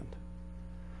understand.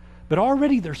 But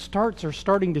already their starts are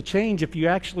starting to change if you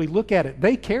actually look at it.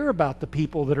 They care about the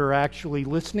people that are actually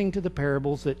listening to the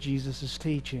parables that Jesus is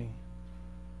teaching.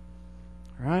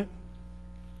 Right?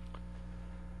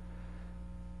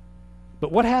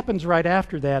 But what happens right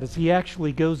after that is he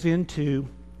actually goes into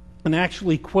and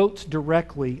actually quotes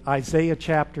directly Isaiah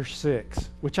chapter 6,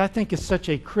 which I think is such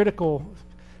a critical,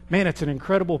 man, it's an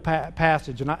incredible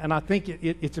passage. And I think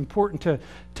it's important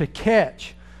to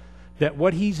catch that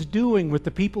what he's doing with the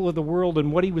people of the world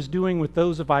and what he was doing with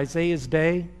those of Isaiah's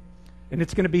day, and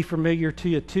it's going to be familiar to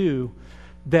you too,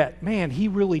 that, man, he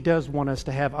really does want us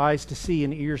to have eyes to see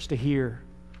and ears to hear.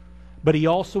 But he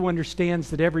also understands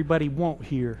that everybody won't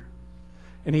hear.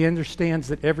 And he understands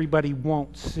that everybody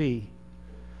won't see.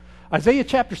 Isaiah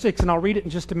chapter 6, and I'll read it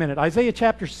in just a minute. Isaiah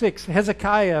chapter 6,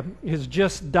 Hezekiah has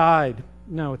just died.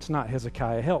 No, it's not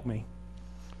Hezekiah. Help me.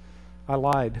 I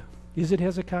lied. Is it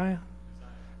Hezekiah?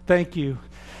 Thank you.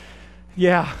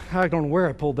 Yeah, I don't know where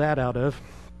I pulled that out of.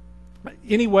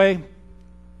 Anyway,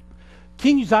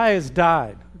 King Uzziah has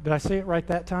died. Did I say it right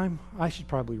that time? I should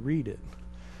probably read it.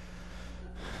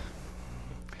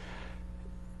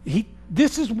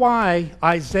 This is why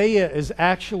Isaiah is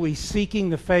actually seeking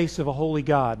the face of a holy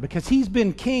God, because he's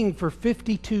been king for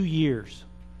 52 years.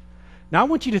 Now, I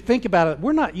want you to think about it.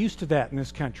 We're not used to that in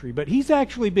this country, but he's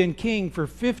actually been king for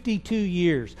 52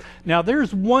 years. Now,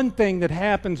 there's one thing that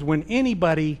happens when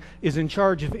anybody is in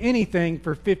charge of anything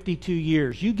for 52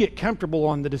 years. You get comfortable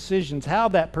on the decisions, how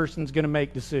that person's going to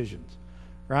make decisions,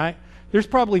 right? There's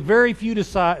probably very few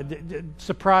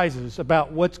surprises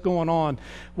about what's going on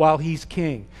while he's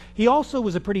king. He also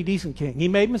was a pretty decent king. He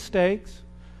made mistakes,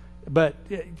 but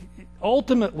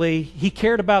ultimately he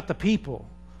cared about the people.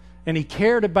 And he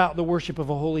cared about the worship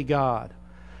of a holy God.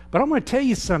 But I'm going to tell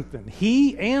you something.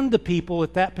 He and the people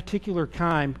at that particular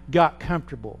time got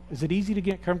comfortable. Is it easy to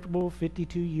get comfortable?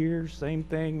 52 years, same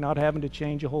thing, not having to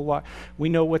change a whole lot. We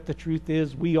know what the truth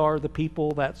is. We are the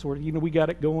people, that sort of, we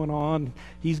got it going on.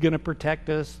 He's going to protect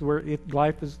us.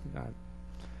 Life is,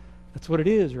 that's what it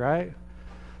is, right?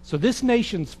 So this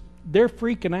nation's, they're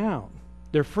freaking out.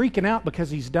 They're freaking out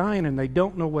because he's dying and they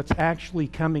don't know what's actually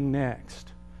coming next.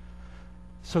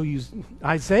 So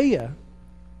Isaiah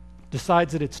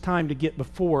decides that it's time to get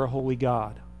before a holy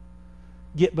God.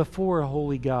 Get before a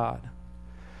holy God.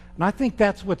 And I think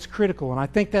that's what's critical. And I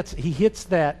think he hits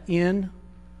that in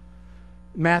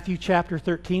Matthew chapter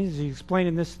 13 as he's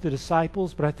explaining this to the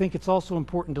disciples. But I think it's also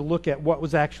important to look at what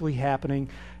was actually happening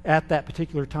at that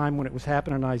particular time when it was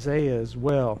happening in Isaiah as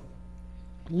well.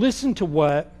 Listen to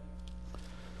what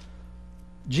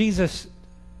Jesus'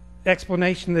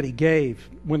 explanation that he gave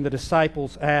when the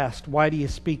disciples asked, why do you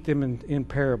speak them in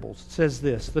parables? It says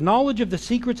this: the knowledge of the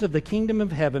secrets of the kingdom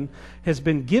of heaven has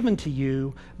been given to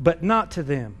you, but not to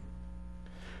them.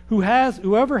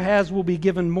 Whoever has will be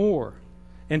given more,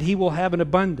 and he will have an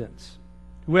abundance.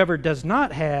 Whoever does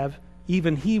not have,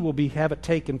 even he will have it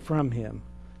taken from him.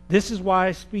 This is why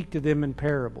I speak to them in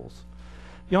parables.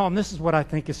 Y'all, and this is what I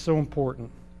think is so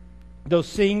important. Though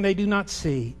seeing they do not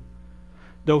see,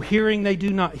 though hearing they do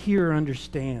not hear or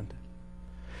understand.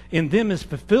 In them is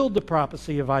fulfilled the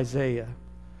prophecy of Isaiah.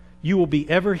 You will be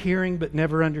ever hearing but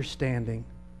never understanding.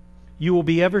 You will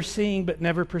be ever seeing but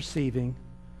never perceiving.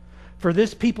 For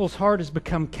this people's heart has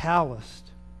become calloused.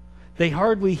 They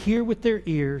hardly hear with their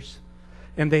ears,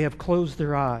 and they have closed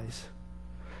their eyes.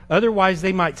 Otherwise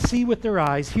they might see with their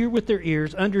eyes, hear with their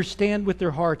ears, understand with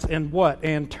their hearts, and what?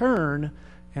 And turn,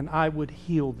 and I would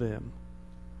heal them.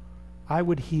 I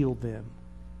would heal them.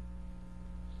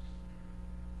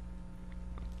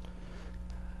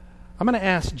 I'm going to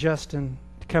ask Justin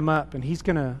to come up, and he's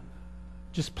going to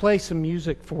just play some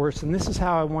music for us, and this is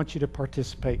how I want you to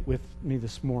participate with me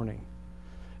this morning.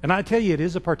 And I tell you, it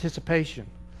is a participation,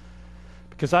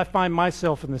 because I find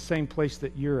myself in the same place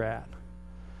that you're at.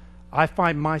 I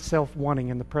find myself wanting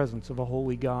in the presence of a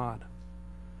holy God.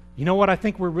 You know what? I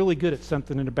think we're really good at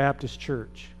something in a Baptist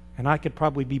church, and I could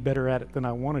probably be better at it than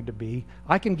I wanted to be.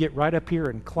 I can get right up here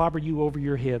and clobber you over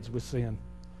your heads with sin.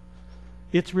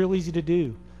 It's real easy to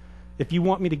do. If you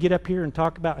want me to get up here and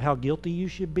talk about how guilty you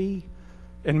should be,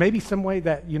 and maybe some way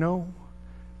that,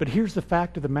 but here's the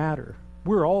fact of the matter.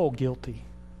 We're all guilty.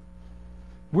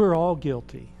 We're all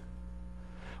guilty.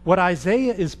 What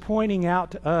Isaiah is pointing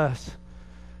out to us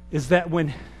is that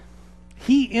when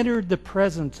He entered the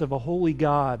presence of a holy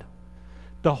God.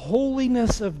 The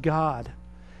holiness of God,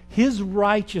 His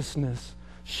righteousness,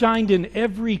 shined in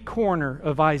every corner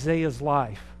of Isaiah's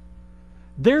life.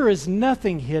 There is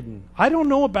nothing hidden. I don't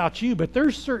know about you, but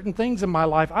there's certain things in my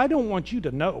life I don't want you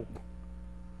to know.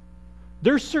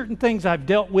 There's certain things I've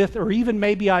dealt with, or even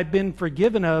maybe I've been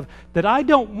forgiven of, that I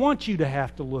don't want you to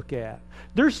have to look at.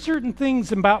 There's certain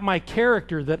things about my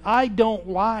character that I don't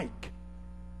like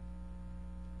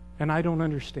and I don't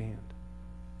understand.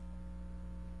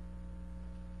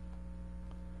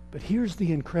 But here's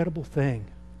the incredible thing.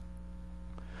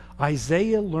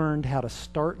 Isaiah learned how to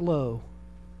start low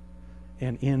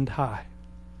and end high.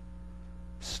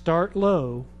 Start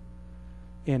low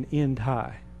and end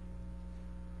high.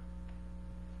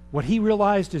 What he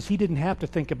realized is he didn't have to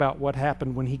think about what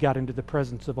happened when he got into the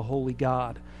presence of a holy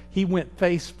God. He went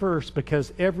face first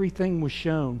because everything was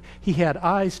shown. He had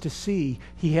eyes to see.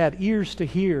 He had ears to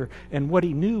hear. And what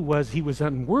he knew was he was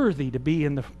unworthy to be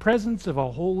in the presence of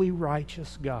a holy,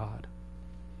 righteous God.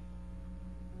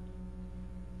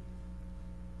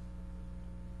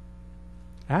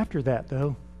 After that,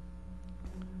 though,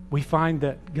 we find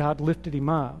that God lifted him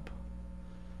up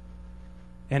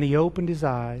and he opened his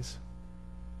eyes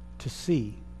to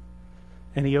see,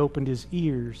 and he opened his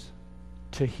ears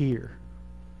to hear.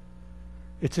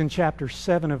 It's in chapter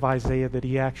 7 of Isaiah that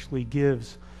he actually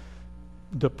gives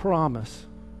the promise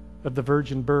of the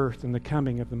virgin birth and the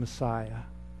coming of the Messiah.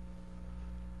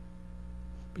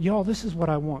 But y'all, this is what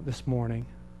I want this morning.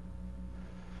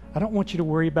 I don't want you to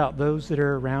worry about those that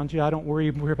are around you. I don't worry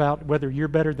about whether you're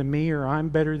better than me or I'm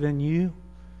better than you.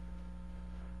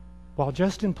 While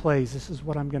Justin plays, this is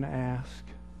what I'm going to ask.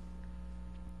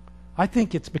 I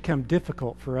think it's become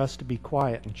difficult for us to be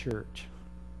quiet in church.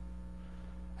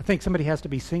 I think somebody has to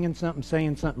be singing something,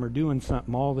 saying something, or doing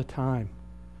something all the time.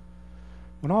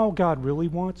 When all God really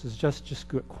wants is just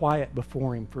get quiet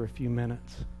before Him for a few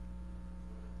minutes.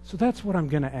 So that's what I'm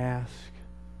going to ask.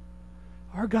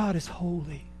 Our God is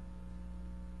holy.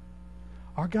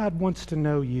 Our God wants to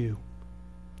know you.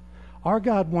 Our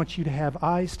God wants you to have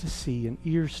eyes to see and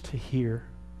ears to hear.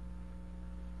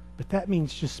 But that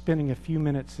means just spending a few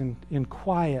minutes in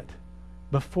quiet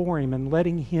before Him and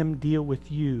letting Him deal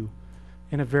with you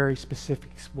in a very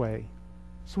specific way.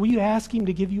 So will you ask Him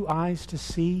to give you eyes to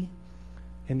see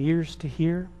and ears to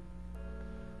hear?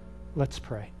 Let's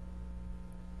pray.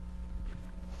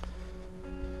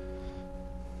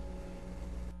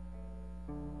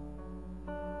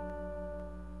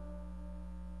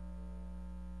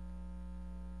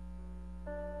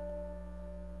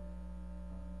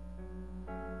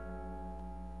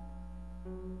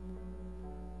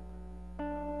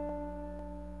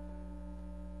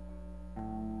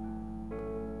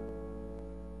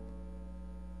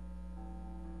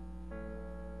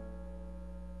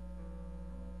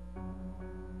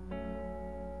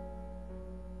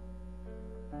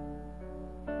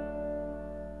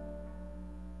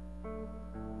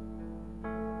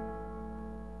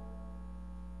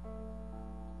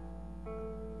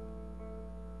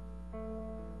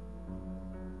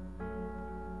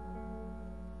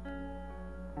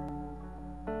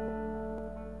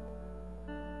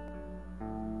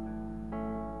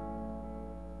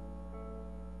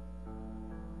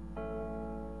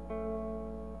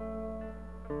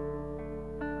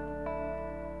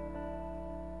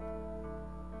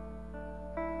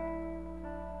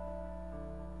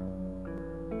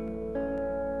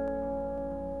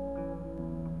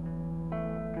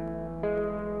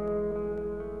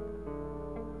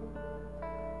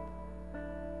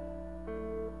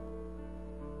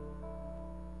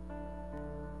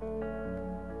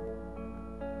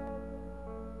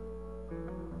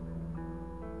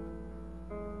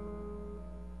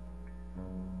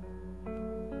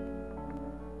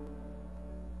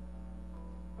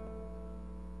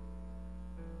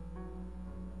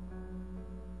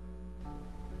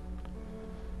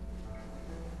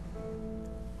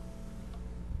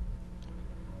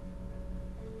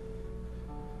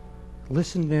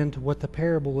 Listen then to what the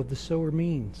parable of the sower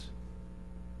means.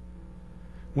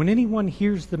 When anyone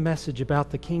hears the message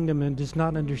about the kingdom and does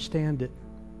not understand it,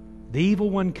 the evil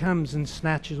one comes and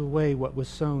snatches away what was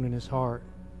sown in his heart.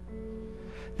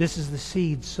 This is the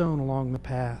seed sown along the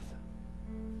path.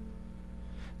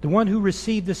 The one who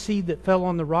received the seed that fell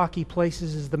on the rocky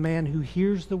places is the man who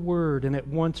hears the word and at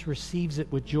once receives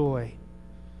it with joy.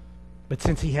 But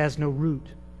since he has no root,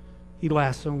 he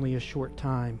lasts only a short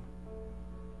time.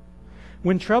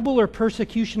 When trouble or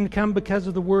persecution come because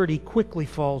of the word, he quickly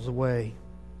falls away.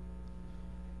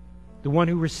 The one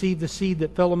who received the seed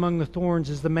that fell among the thorns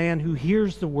is the man who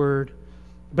hears the word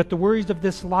But the worries of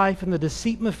this life and the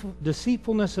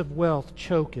deceitfulness of wealth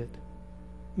choke it,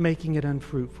 making it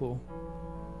unfruitful.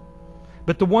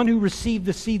 But the one who received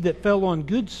the seed that fell on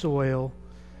good soil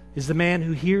is the man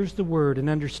who hears the word and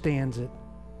understands it.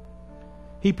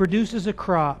 He produces a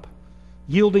crop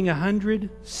yielding 100,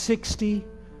 60,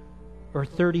 or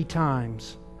 30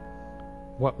 times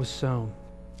what was sown.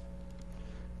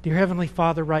 Dear Heavenly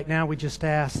Father, right now we just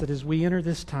ask that as we enter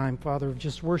this time, Father, of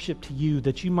just worship to you,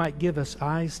 that you might give us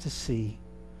eyes to see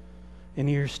and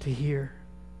ears to hear.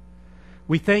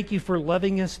 We thank you for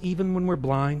loving us even when we're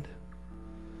blind.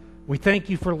 We thank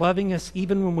you for loving us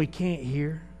even when we can't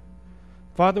hear.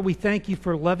 Father, we thank you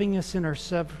for loving us in our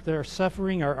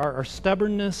suffering, our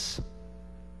stubbornness.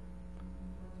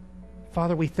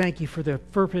 Father, we thank you for the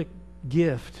perfect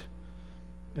gift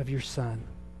of your Son.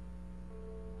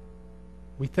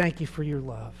 We thank you for your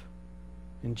love.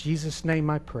 In Jesus' name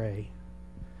I pray.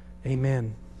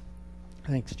 Amen.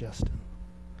 Thanks, Justin.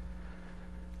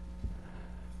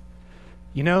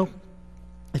 You know,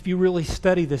 if you really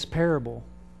study this parable,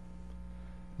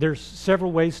 there's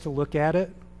several ways to look at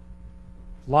it.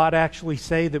 A lot actually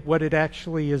say that what it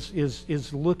actually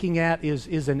is looking at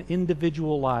is an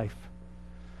individual life.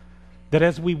 That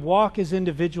as we walk as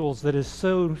individuals,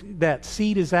 that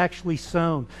seed is actually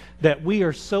sown, that we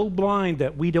are so blind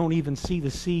that we don't even see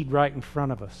the seed right in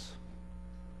front of us.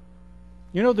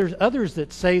 You know, there's others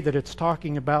that say that it's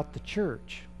talking about the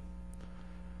church.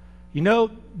 You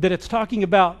know, that it's talking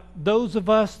about those of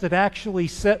us that actually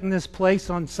sit in this place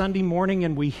on Sunday morning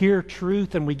and we hear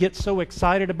truth and we get so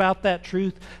excited about that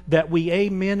truth that we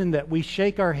amen and that we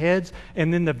shake our heads,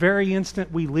 and then the very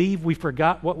instant we leave, we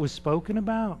forgot what was spoken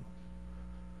about.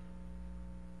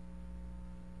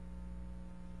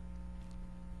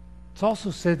 It's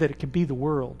also said that it could be the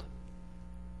world.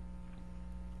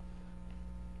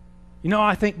 You know,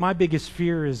 I think my biggest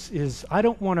fear is I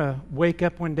don't want to wake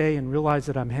up one day and realize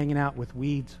that I'm hanging out with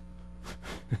weeds.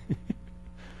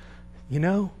 You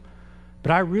know?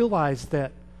 But I realize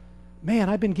that, man,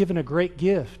 I've been given a great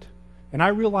gift. And I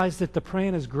realize that the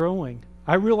plant is growing.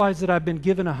 I realize that I've been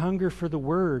given a hunger for the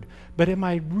Word. But am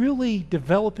I really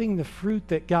developing the fruit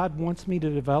that God wants me to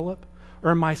develop?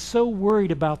 Or am I so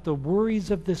worried about the worries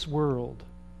of this world?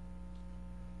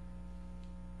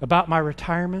 About my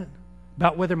retirement?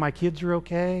 About whether my kids are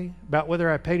okay? About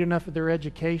whether I paid enough of their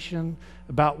education?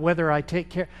 About whether I take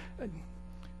care?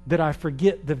 That I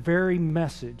forget the very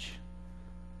message,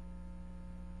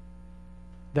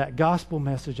 that gospel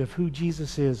message of who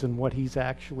Jesus is and what He's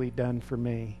actually done for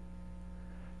me.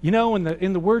 You know,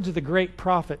 in the words of the great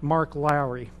prophet Mark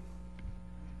Lowry,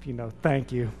 if you know,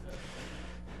 thank you.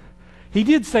 He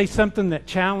did say something that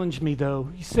challenged me, though.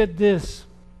 He said this,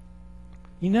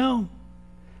 you know,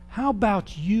 how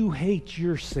about you hate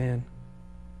your sin?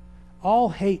 I'll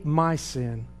hate my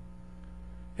sin,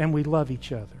 and we love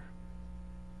each other.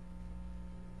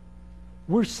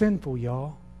 We're sinful,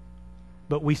 y'all,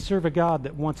 but we serve a God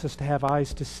that wants us to have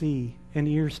eyes to see and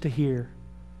ears to hear.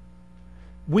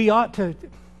 We ought to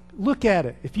look at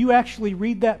it. If you actually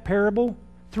read that parable,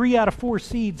 3 out of 4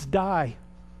 seeds die.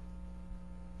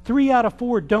 3 out of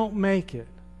 4 don't make it.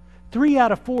 3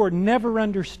 out of 4 never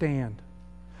understand.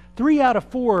 3 out of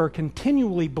 4 are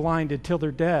continually blinded till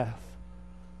their death.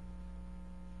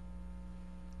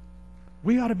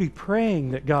 We ought to be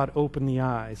praying that God open the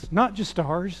eyes, not just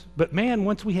ours, but man,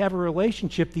 once we have a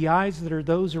relationship, the eyes that are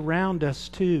those around us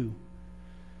too.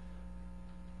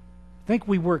 I think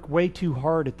we work way too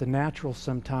hard at the natural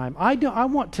sometime. I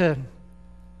want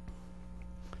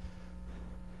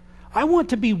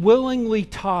to be willingly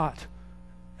taught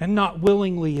and not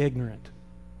willingly ignorant.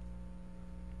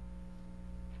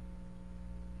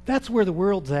 That's where the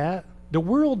world's at. The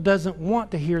world doesn't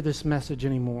want to hear this message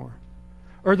anymore.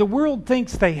 Or the world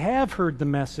thinks they have heard the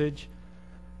message,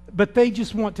 but they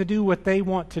just want to do what they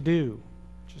want to do.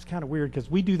 Which is kind of weird because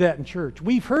we do that in church.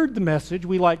 We've heard the message.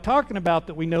 We like talking about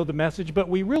that we know the message, but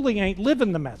we really ain't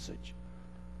living the message.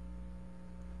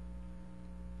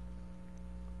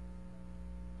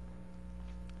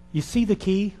 You see the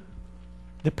key?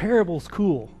 The parable's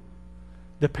cool.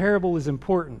 The parable is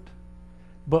important.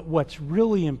 But what's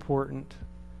really important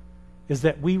is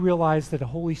that we realize that the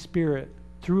Holy Spirit,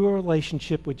 through a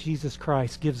relationship with Jesus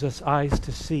Christ, gives us eyes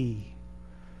to see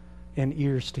and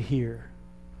ears to hear.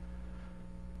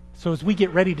 So as we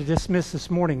get ready to dismiss this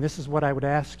morning, this is what I would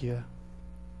ask you.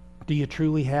 Do you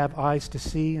truly have eyes to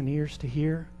see and ears to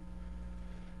hear?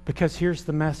 Because here's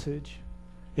the message.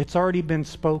 It's already been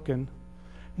spoken.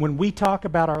 When we talk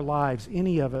about our lives,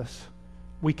 any of us,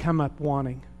 we come up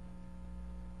wanting.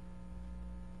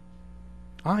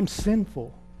 I'm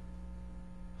sinful.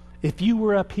 If you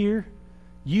were up here,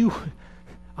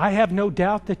 I have no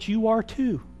doubt that you are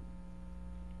too.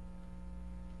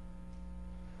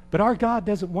 But our God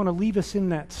doesn't want to leave us in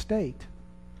that state.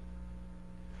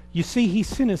 You see, He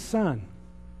sent His Son.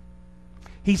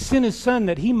 He sent His Son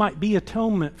that He might be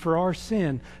atonement for our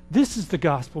sin. This is the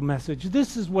gospel message.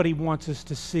 This is what He wants us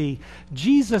to see.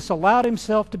 Jesus allowed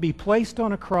Himself to be placed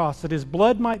on a cross that His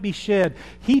blood might be shed.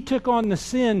 He took on the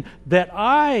sin that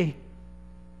I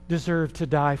deserved to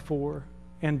die for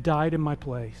and died in my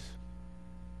place.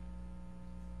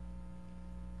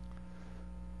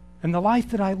 And the life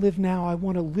that I live now, I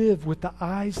want to live with the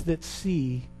eyes that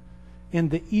see and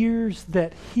the ears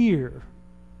that hear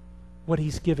what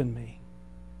He's given me.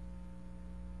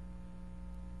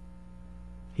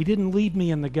 He didn't leave me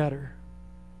in the gutter.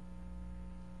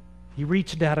 He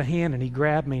reached out a hand and He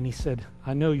grabbed me and He said,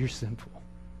 I know you're sinful,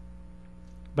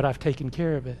 but I've taken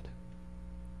care of it.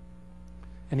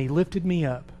 And He lifted me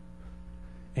up,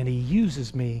 and He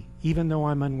uses me even though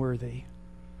I'm unworthy.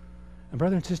 And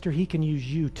brother and sister, He can use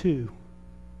you too.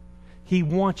 He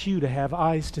wants you to have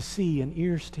eyes to see and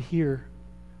ears to hear.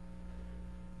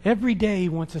 Every day He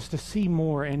wants us to see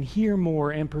more and hear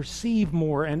more and perceive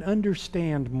more and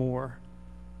understand more.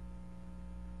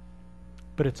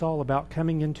 But it's all about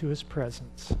coming into His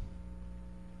presence.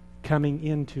 Coming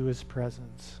into His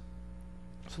presence.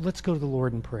 So let's go to the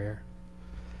Lord in prayer.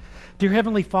 Dear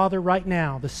Heavenly Father, right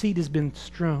now the seed has been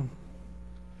strewn.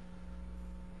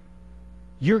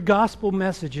 Your gospel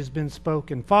message has been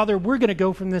spoken. Father, we're going to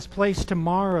go from this place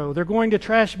tomorrow. They're going to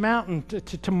Trash Mountain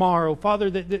tomorrow.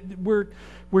 Father,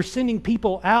 we're sending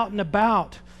people out and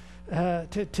about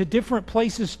to different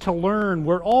places to learn.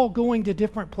 We're all going to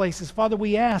different places. Father,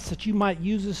 we ask that You might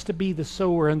use us to be the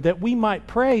sower, and that we might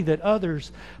pray that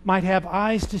others might have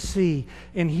eyes to see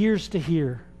and ears to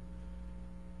hear.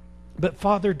 But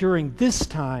Father, during this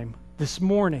time, this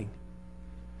morning,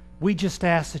 we just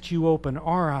ask that You open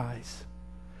our eyes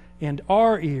and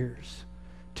our ears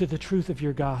to the truth of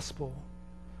Your gospel.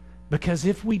 Because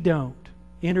if we don't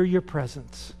enter Your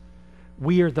presence,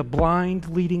 we are the blind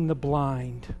leading the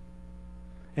blind,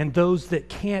 and those that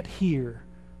can't hear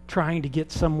trying to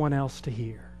get someone else to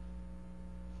hear.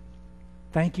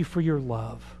 Thank You for Your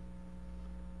love.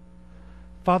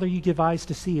 Father, You give eyes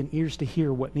to see and ears to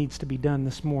hear what needs to be done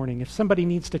this morning. If somebody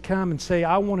needs to come and say,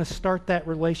 I want to start that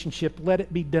relationship, let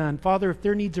it be done. Father, if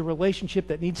there needs a relationship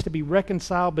that needs to be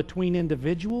reconciled between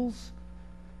individuals,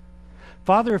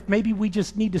 Father, if maybe we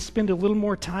just need to spend a little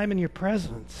more time in Your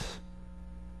presence,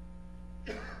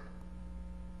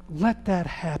 let that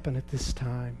happen at this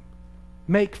time.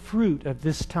 Make fruit of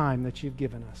this time that You've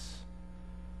given us.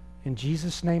 In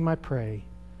Jesus' name I pray.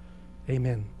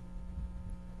 Amen.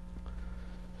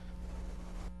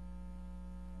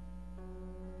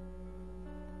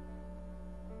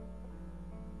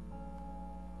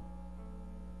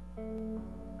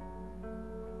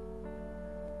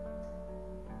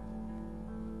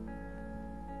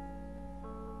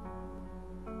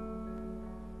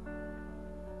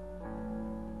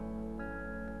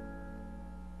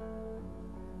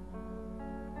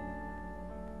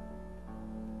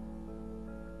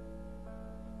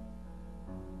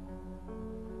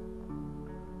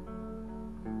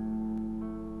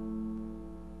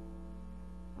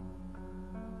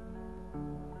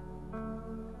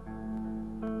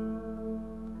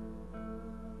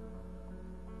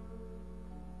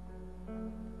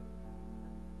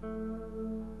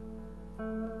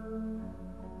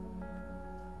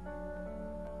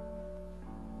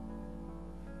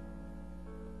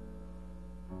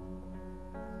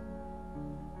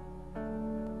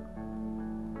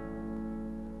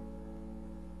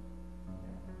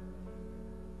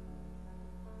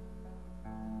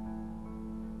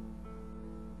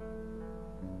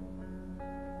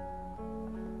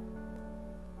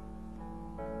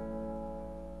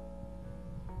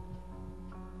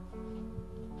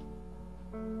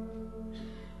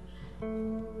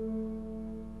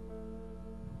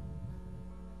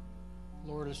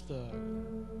 Lord, it's the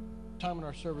time in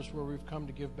our service where we've come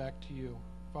to give back to You.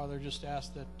 Father, just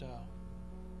ask that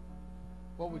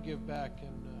what we give back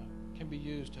can be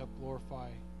used to help glorify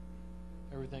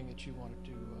everything that You wanted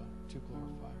to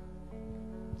glorify.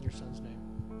 In Your Son's name,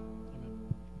 amen.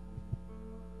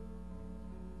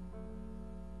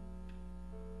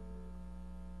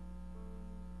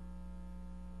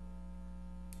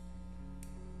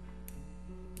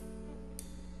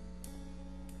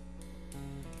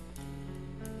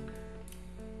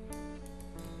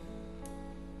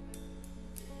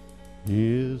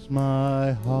 Here's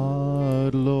my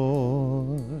heart,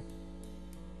 Lord.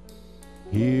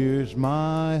 Here's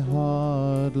my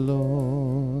heart,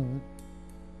 Lord.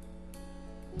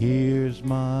 Here's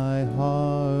my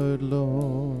heart,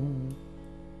 Lord.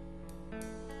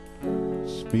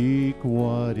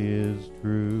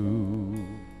 through.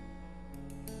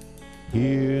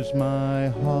 Here's my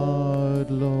heart,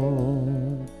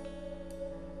 Lord.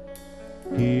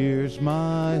 Here's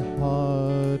my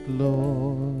heart,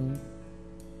 Lord.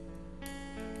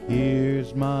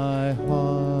 Here's my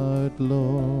heart,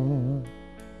 Lord.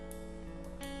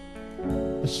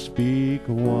 Speak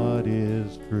what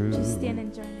is true. Just stand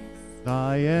and join us.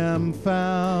 I am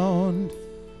found,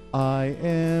 I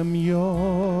am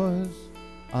yours,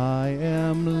 I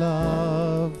am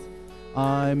loved,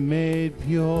 I'm made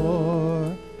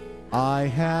pure, I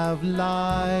have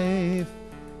life,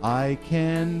 I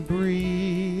can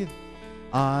breathe,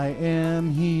 I am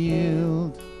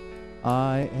healed,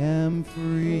 I am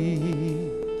free.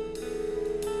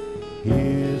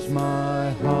 Here's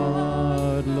my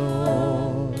heart,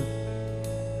 Lord.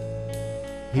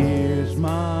 Here's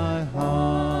my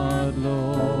heart,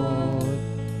 Lord.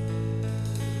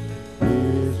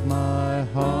 Here's my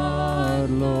heart,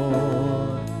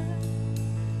 Lord.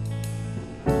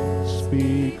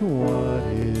 Speak what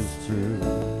is true.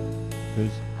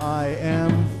 'Cause I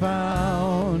am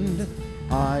found,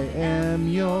 I am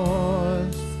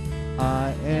yours,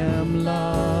 I am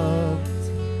loved,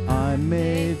 I'm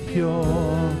made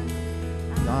pure,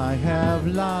 I have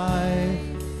life,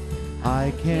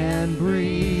 I can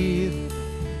breathe,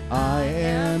 I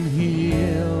am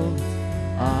healed,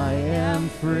 I am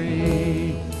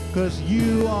free. 'Cause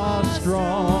you are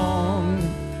strong,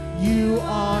 you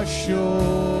are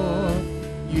sure,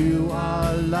 you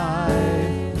are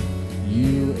life,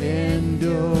 you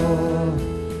endure,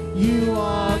 you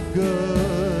are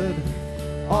good,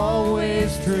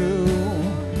 always true.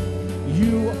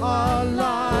 You are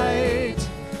light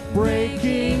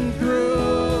breaking through.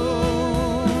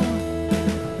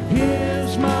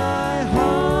 Here's my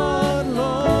heart,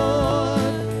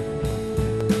 Lord.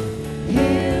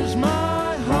 Here's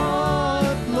my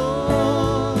heart,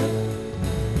 Lord.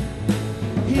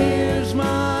 Here's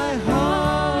my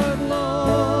heart,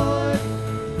 Lord.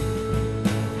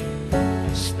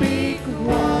 Speak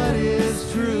what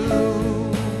is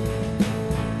true.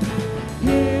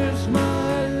 Here's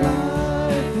my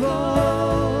life,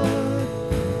 Lord.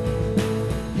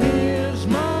 Here's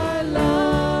my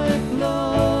life,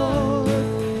 Lord.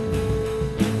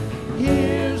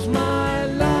 Here's my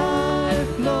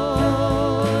life,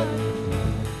 Lord.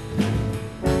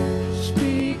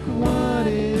 Speak what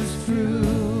is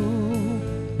true.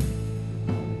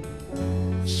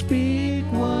 Speak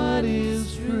what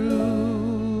is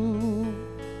true.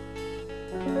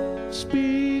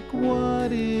 Speak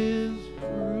what is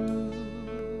true.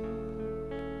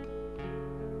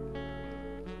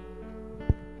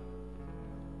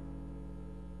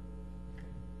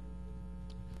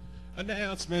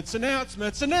 Announcements,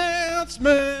 announcements,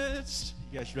 announcements.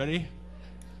 You guys ready?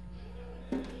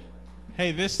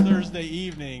 Hey, this Thursday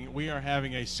evening, we are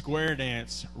having a square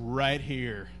dance right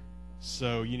here.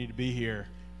 So you need to be here.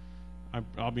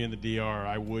 I'll be in the DR.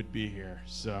 I would be here.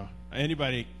 So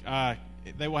anybody,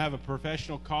 they will have a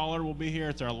professional caller will be here.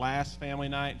 It's our last family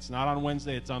night. It's not on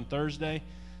Wednesday. It's on Thursday.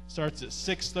 Starts at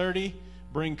 6:30.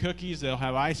 Bring cookies. They'll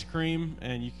have ice cream,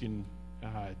 and you can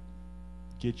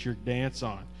get your dance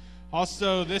on.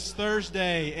 Also, this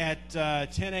Thursday at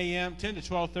 10 a.m., 10 to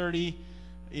 12:30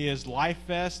 is Life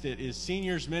Fest. It is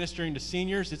seniors ministering to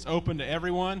seniors. It's open to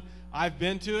everyone. I've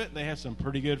been to it. They have some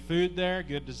pretty good food there,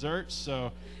 good desserts.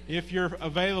 So if you're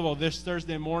available this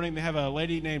Thursday morning, they have a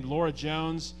lady named Laura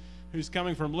Jones who's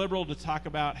coming from Liberal to talk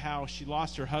about how she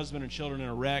lost her husband and children in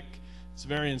a wreck. It's a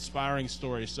very inspiring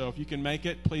story. So if you can make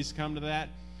it, please come to that.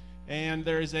 And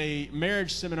there is a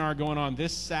marriage seminar going on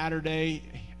this Saturday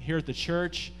here at the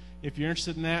church. If you're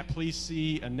interested in that, please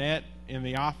see Annette in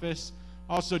the office.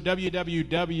 Also,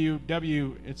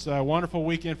 WWW, it's a wonderful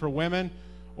weekend for women,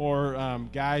 or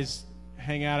guys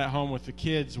hang out at home with the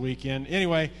kids weekend.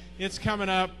 Anyway, it's coming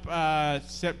up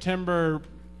September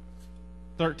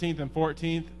 13th and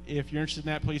 14th. If you're interested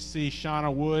in that, please see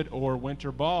Shauna Wood or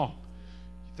Winter Ball.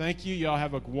 Thank you. Y'all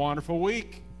have a wonderful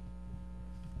week.